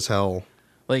mediocre as hell.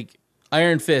 Like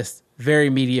Iron Fist, very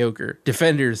mediocre.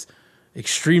 Defenders,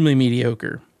 extremely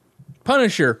mediocre.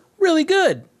 Punisher, really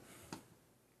good.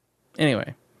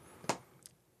 Anyway.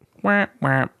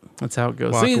 That's how it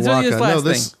goes.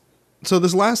 So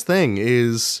this last thing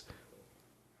is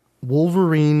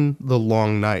Wolverine the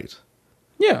Long Night.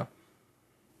 Yeah.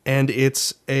 And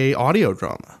it's a audio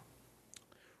drama.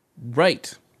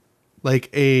 Right. like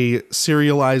a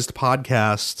serialized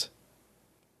podcast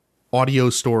audio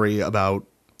story about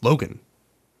Logan.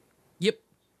 Yep.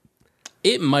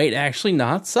 It might actually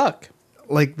not suck.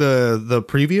 Like the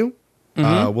preview.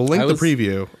 We'll link the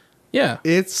preview. Yeah.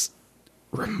 It's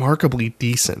remarkably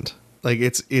decent. Like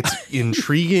it's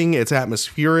intriguing, it's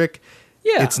atmospheric.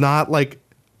 Yeah. It's not like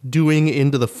doing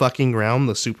Into the Fucking Ground,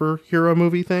 the superhero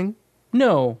movie thing.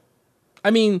 No. I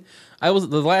mean,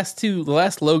 the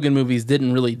last Logan movies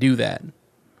didn't really do that.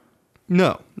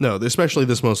 No, especially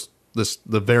the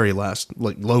very last,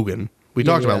 like Logan. We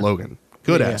talked about Logan.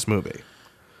 Good ass movie.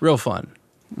 Real fun.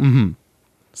 Mm-hmm.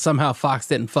 Somehow Fox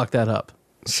didn't fuck that up.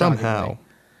 Somehow.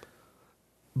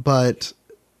 But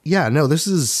yeah, no, this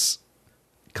is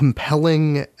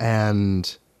compelling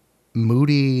and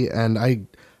moody, and I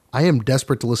am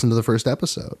desperate to listen to the first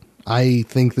episode. I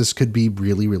think this could be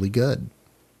really, really good.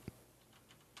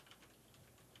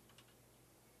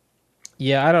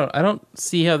 Yeah, I don't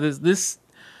see how this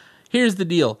here's the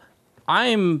deal.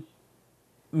 I'm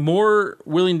more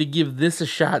willing to give this a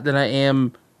shot than I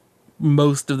am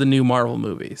most of the new Marvel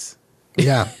movies.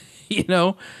 Yeah. You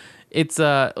know, it's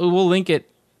we'll link it,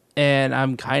 and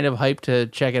I'm kind of hyped to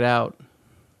check it out.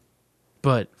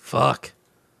 But fuck.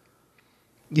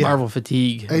 Yeah. Marvel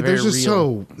fatigue. Hey, there's just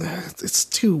real. It's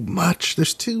too much.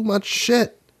 There's too much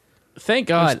shit. Thank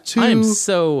God. I am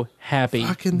so happy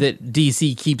that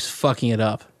DC keeps fucking it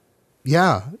up.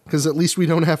 Yeah, because at least we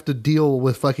don't have to deal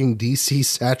with fucking DC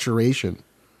saturation.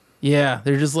 Yeah,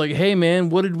 they're just like, hey man,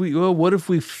 what if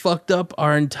we fucked up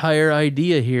our entire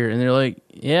idea here? And they're like,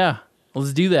 yeah,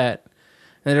 let's do that.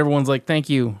 And everyone's like, thank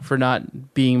you for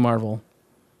not being Marvel.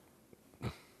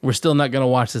 We're still not going to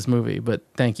watch this movie, but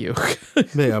thank you.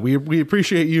 Yeah, we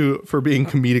appreciate you for being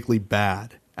comedically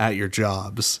bad at your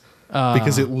jobs.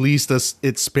 Because at least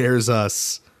it spares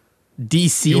us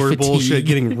DC your fatigue. bullshit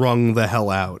getting wrung the hell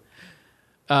out.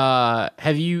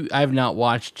 I've not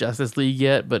watched Justice League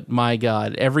yet, but my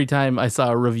God, every time I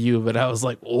saw a review of it, I was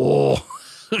like, oh.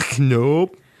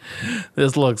 Nope.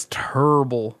 This looks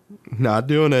terrible. Not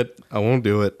doing it. I won't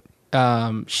do it.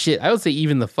 Shit, I would say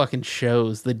even the fucking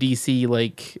shows, the DC,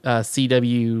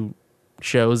 CW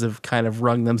shows have kind of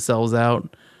wrung themselves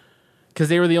out. Because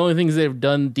they were the only things that have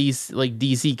done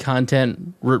DC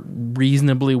content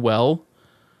reasonably well.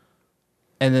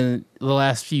 And then the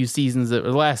last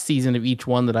season of each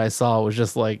one that I saw was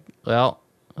just like, well,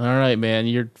 all right, man,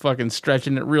 you're fucking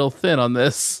stretching it real thin on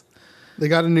this. They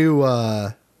got a new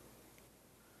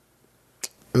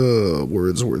new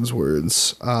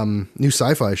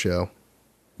sci-fi show.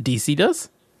 DC does?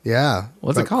 Yeah.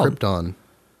 What's it called? Krypton.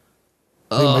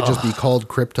 I think it might just be called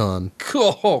Krypton.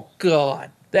 Oh,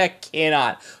 God. That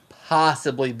cannot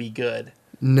possibly be good.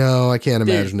 No, I can't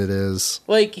imagine it is.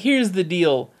 Like, here's the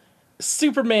deal.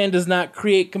 Superman does not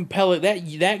create compelling...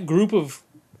 That group of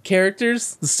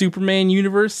characters, the Superman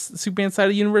universe, the Superman side of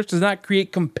the universe, does not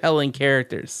create compelling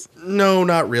characters. No,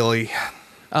 not really.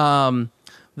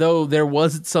 Though there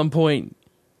was at some point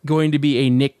going to be a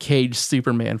Nick Cage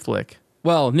Superman flick.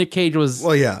 Well, Nick Cage was...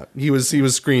 Well, yeah, he was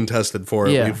screen tested for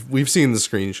it. Yeah. We've seen the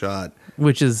screenshot.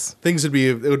 Which is... It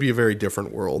would be a very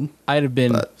different world. I'd have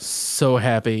been so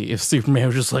happy if Superman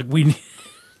was just like, we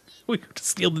have to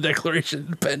steal the Declaration of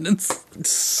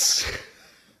Independence.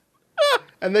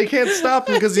 And they can't stop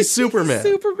him because he's Superman.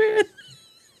 Superman.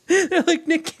 They're like,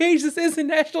 Nick Cage, this isn't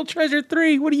National Treasure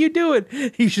 3. What are you doing?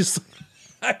 He's just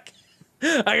like,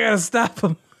 I gotta stop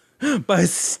him by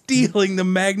stealing the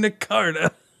Magna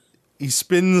Carta. He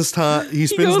spins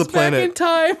the planet, back in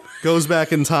time. Goes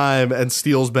back in time, and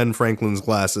steals Ben Franklin's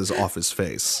glasses off his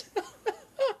face.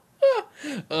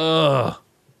 Ugh.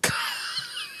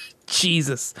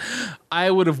 Jesus.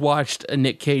 I would have watched a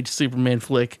Nick Cage Superman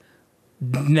flick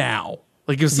now.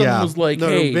 Like, if someone was like,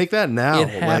 hey, make that now. It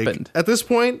happened. At this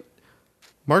point,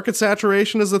 market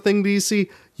saturation is a thing, DC.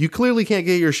 You clearly can't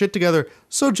get your shit together,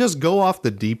 so just go off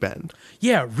the deep end.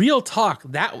 Yeah, real talk.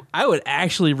 That I would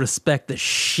actually respect the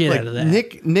shit out of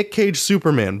that. Nick Cage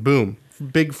Superman, boom.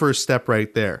 Big first step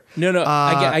right there. No,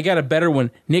 I got a better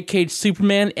one. Nick Cage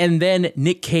Superman, and then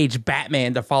Nick Cage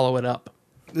Batman to follow it up.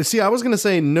 See, I was going to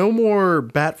say no more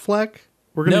Batfleck.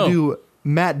 We're going to do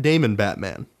Matt Damon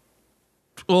Batman.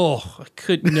 Oh, I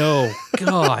could no.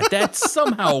 God, that's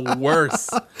somehow worse.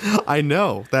 I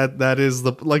know. That is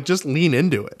just lean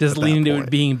into it. Just lean into it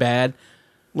being bad.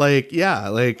 We're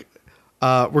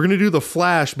going to do The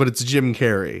Flash, but it's Jim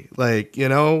Carrey.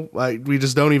 We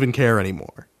just don't even care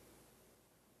anymore.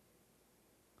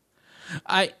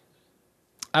 I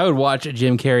would watch a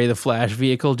Jim Carrey The Flash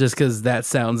vehicle just because that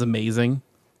sounds amazing.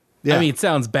 Yeah. I mean, it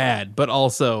sounds bad, but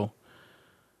also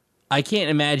I can't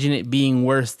imagine it being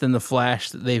worse than the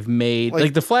Flash that they've made.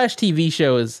 Like the Flash TV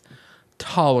show is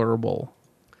tolerable.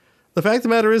 The fact of the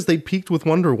matter is, they peaked with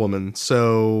Wonder Woman,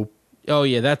 so. Oh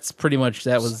yeah, that's pretty much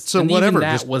that was. So and whatever, even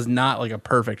that was not like a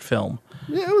perfect film.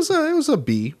 Yeah, it was a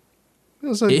B. It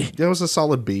was a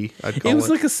solid B. I'd call it. It was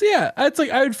like it's like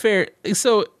I would fair.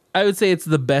 So I would say it's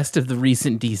the best of the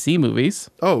recent DC movies.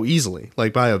 Oh, easily,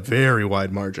 like by a very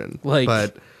wide margin. Like,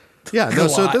 but yeah, no.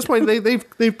 So at this point,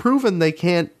 they've proven they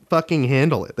can't fucking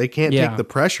handle it. They can't take the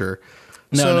pressure.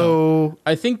 No.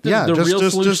 I think the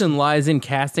real solution lies in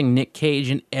casting Nick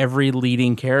Cage in every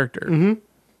leading character. Mm-hmm.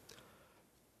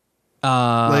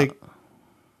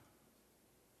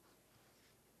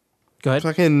 Go ahead.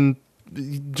 Fucking,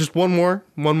 just one more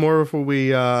before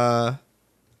we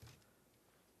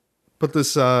put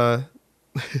this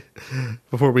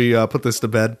before we put this to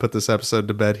bed. Put this episode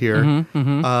to bed here. Mm-hmm,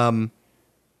 mm-hmm.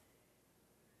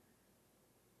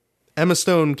 Emma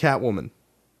Stone, Catwoman.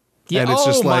 Yeah, and it's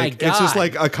just like my God. it's just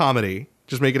like a comedy.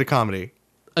 Just make it a comedy.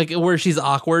 Like where she's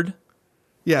awkward.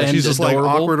 Yeah, she's just adorable.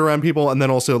 Like awkward around people, and then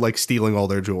also like stealing all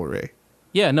their jewelry.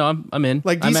 Yeah, no, I'm in.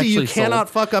 Like DC, you cannot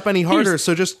fuck up any harder.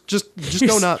 So just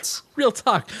go nuts. Real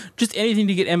talk, just anything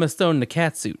to get Emma Stone in a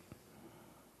cat suit.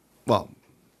 Well,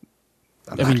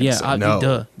 no.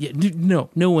 Duh. Yeah,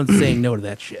 no one's saying no to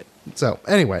that shit. So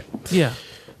anyway, yeah.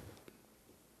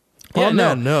 On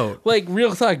that note, like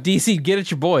real talk, DC, get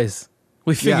at your boys.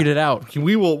 We figured it out.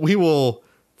 We will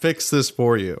fix this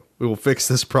for you. We will fix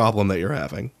this problem that you're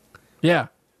having. Yeah.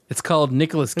 It's called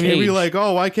Nicolas Cage. And you'll be like,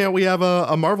 oh, why can't we have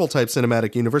a Marvel-type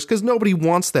cinematic universe? Because nobody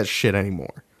wants that shit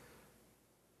anymore.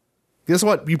 Guess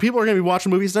what? You people are going to be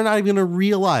watching movies, they're not even going to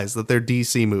realize that they're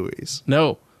DC movies.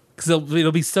 No. Because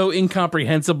it'll be so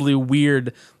incomprehensibly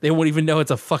weird, they won't even know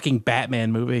it's a fucking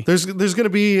Batman movie. There's going to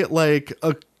be like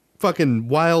a fucking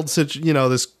wild,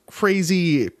 this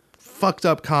crazy fucked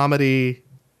up comedy,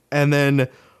 and then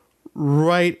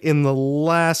right in the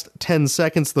last 10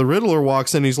 seconds the Riddler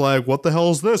walks in, he's like, what the hell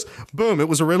is this? Boom, it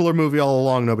was a Riddler movie all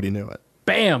along, nobody knew it.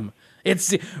 Bam.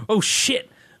 It's oh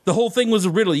shit, the whole thing was a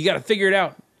riddle, you gotta figure it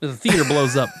out. The theater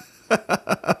blows up.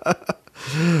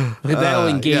 That'll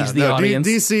engage the audience.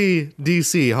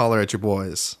 DC, holler at your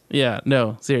boys. Yeah,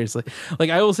 no, seriously. Like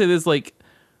I will say this, like,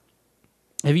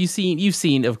 you've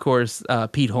seen of course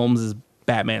Pete Holmes'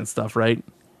 Batman stuff, right?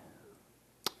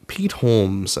 Pete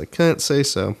Holmes, I can't say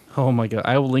so. Oh my God,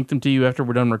 I will link them to you after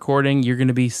we're done recording. You're going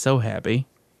to be so happy.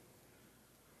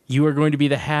 You are going to be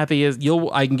the happiest.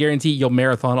 I can guarantee you'll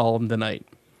marathon all of them tonight.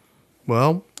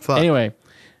 Well, fuck. Anyway,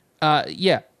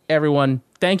 yeah, everyone,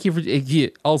 thank you for.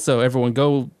 Also, everyone,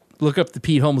 go look up the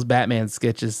Pete Holmes Batman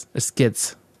skits.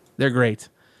 They're great.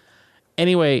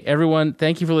 Anyway, everyone,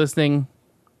 thank you for listening.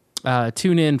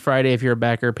 Tune in Friday if you're a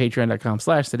backer.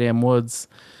 Patreon.com/thedamnwoods.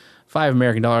 $5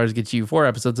 American gets you 4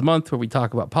 episodes a month where we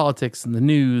talk about politics and the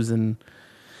news and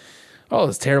all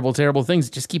those terrible, terrible things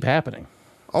that just keep happening.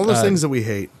 All those things that we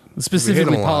hate.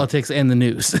 Specifically politics and the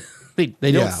news.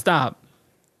 they don't stop.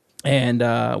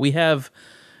 And we have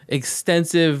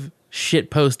extensive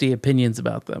shitposty opinions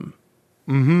about them.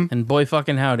 Mm-hmm. And boy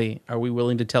fucking howdy, are we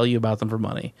willing to tell you about them for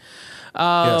money.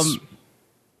 Yes,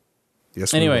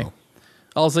 anyway. We will.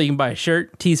 Also, you can buy a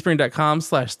shirt,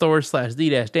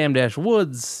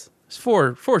 teespring.com/store/the-damn-woods. There's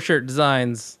 4 shirt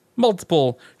designs,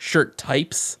 multiple shirt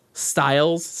types,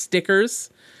 styles, stickers.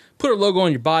 Put a logo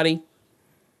on your body.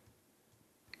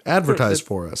 Advertise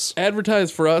for us.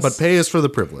 Advertise for us. But pay us for the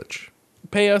privilege.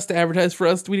 Pay us to advertise for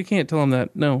us. We can't tell them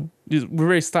that. No. We're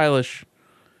very stylish.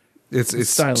 It's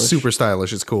stylish. Super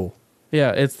stylish. It's cool.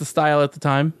 Yeah, it's the style at the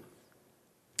time.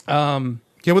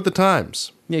 Get with the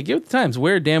times. Yeah, get with the times.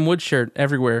 Wear a damn wood shirt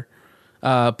everywhere.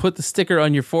 Put the sticker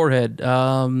on your forehead.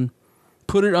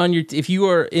 Put it on your... If you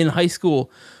are in high school,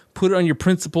 put it on your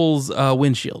principal's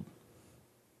windshield.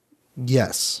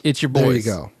 Yes. It's your boys. There you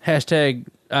go. Hashtag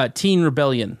Teen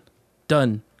Rebellion.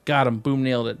 Done. Got him. Boom,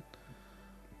 nailed it.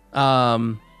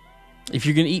 If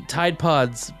you're going to eat Tide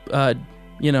Pods, damn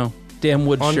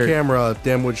wood on shirt. On camera,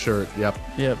 damn wood shirt. Yep.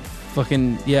 Yep.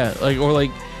 Fucking, yeah. Or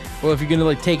if you're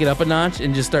going to take it up a notch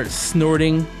and just start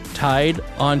snorting Tide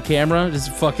on camera,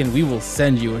 just fucking, we will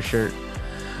send you a shirt.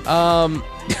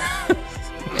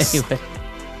 Anyway,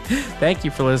 thank you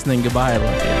for listening. Goodbye. I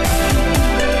love you.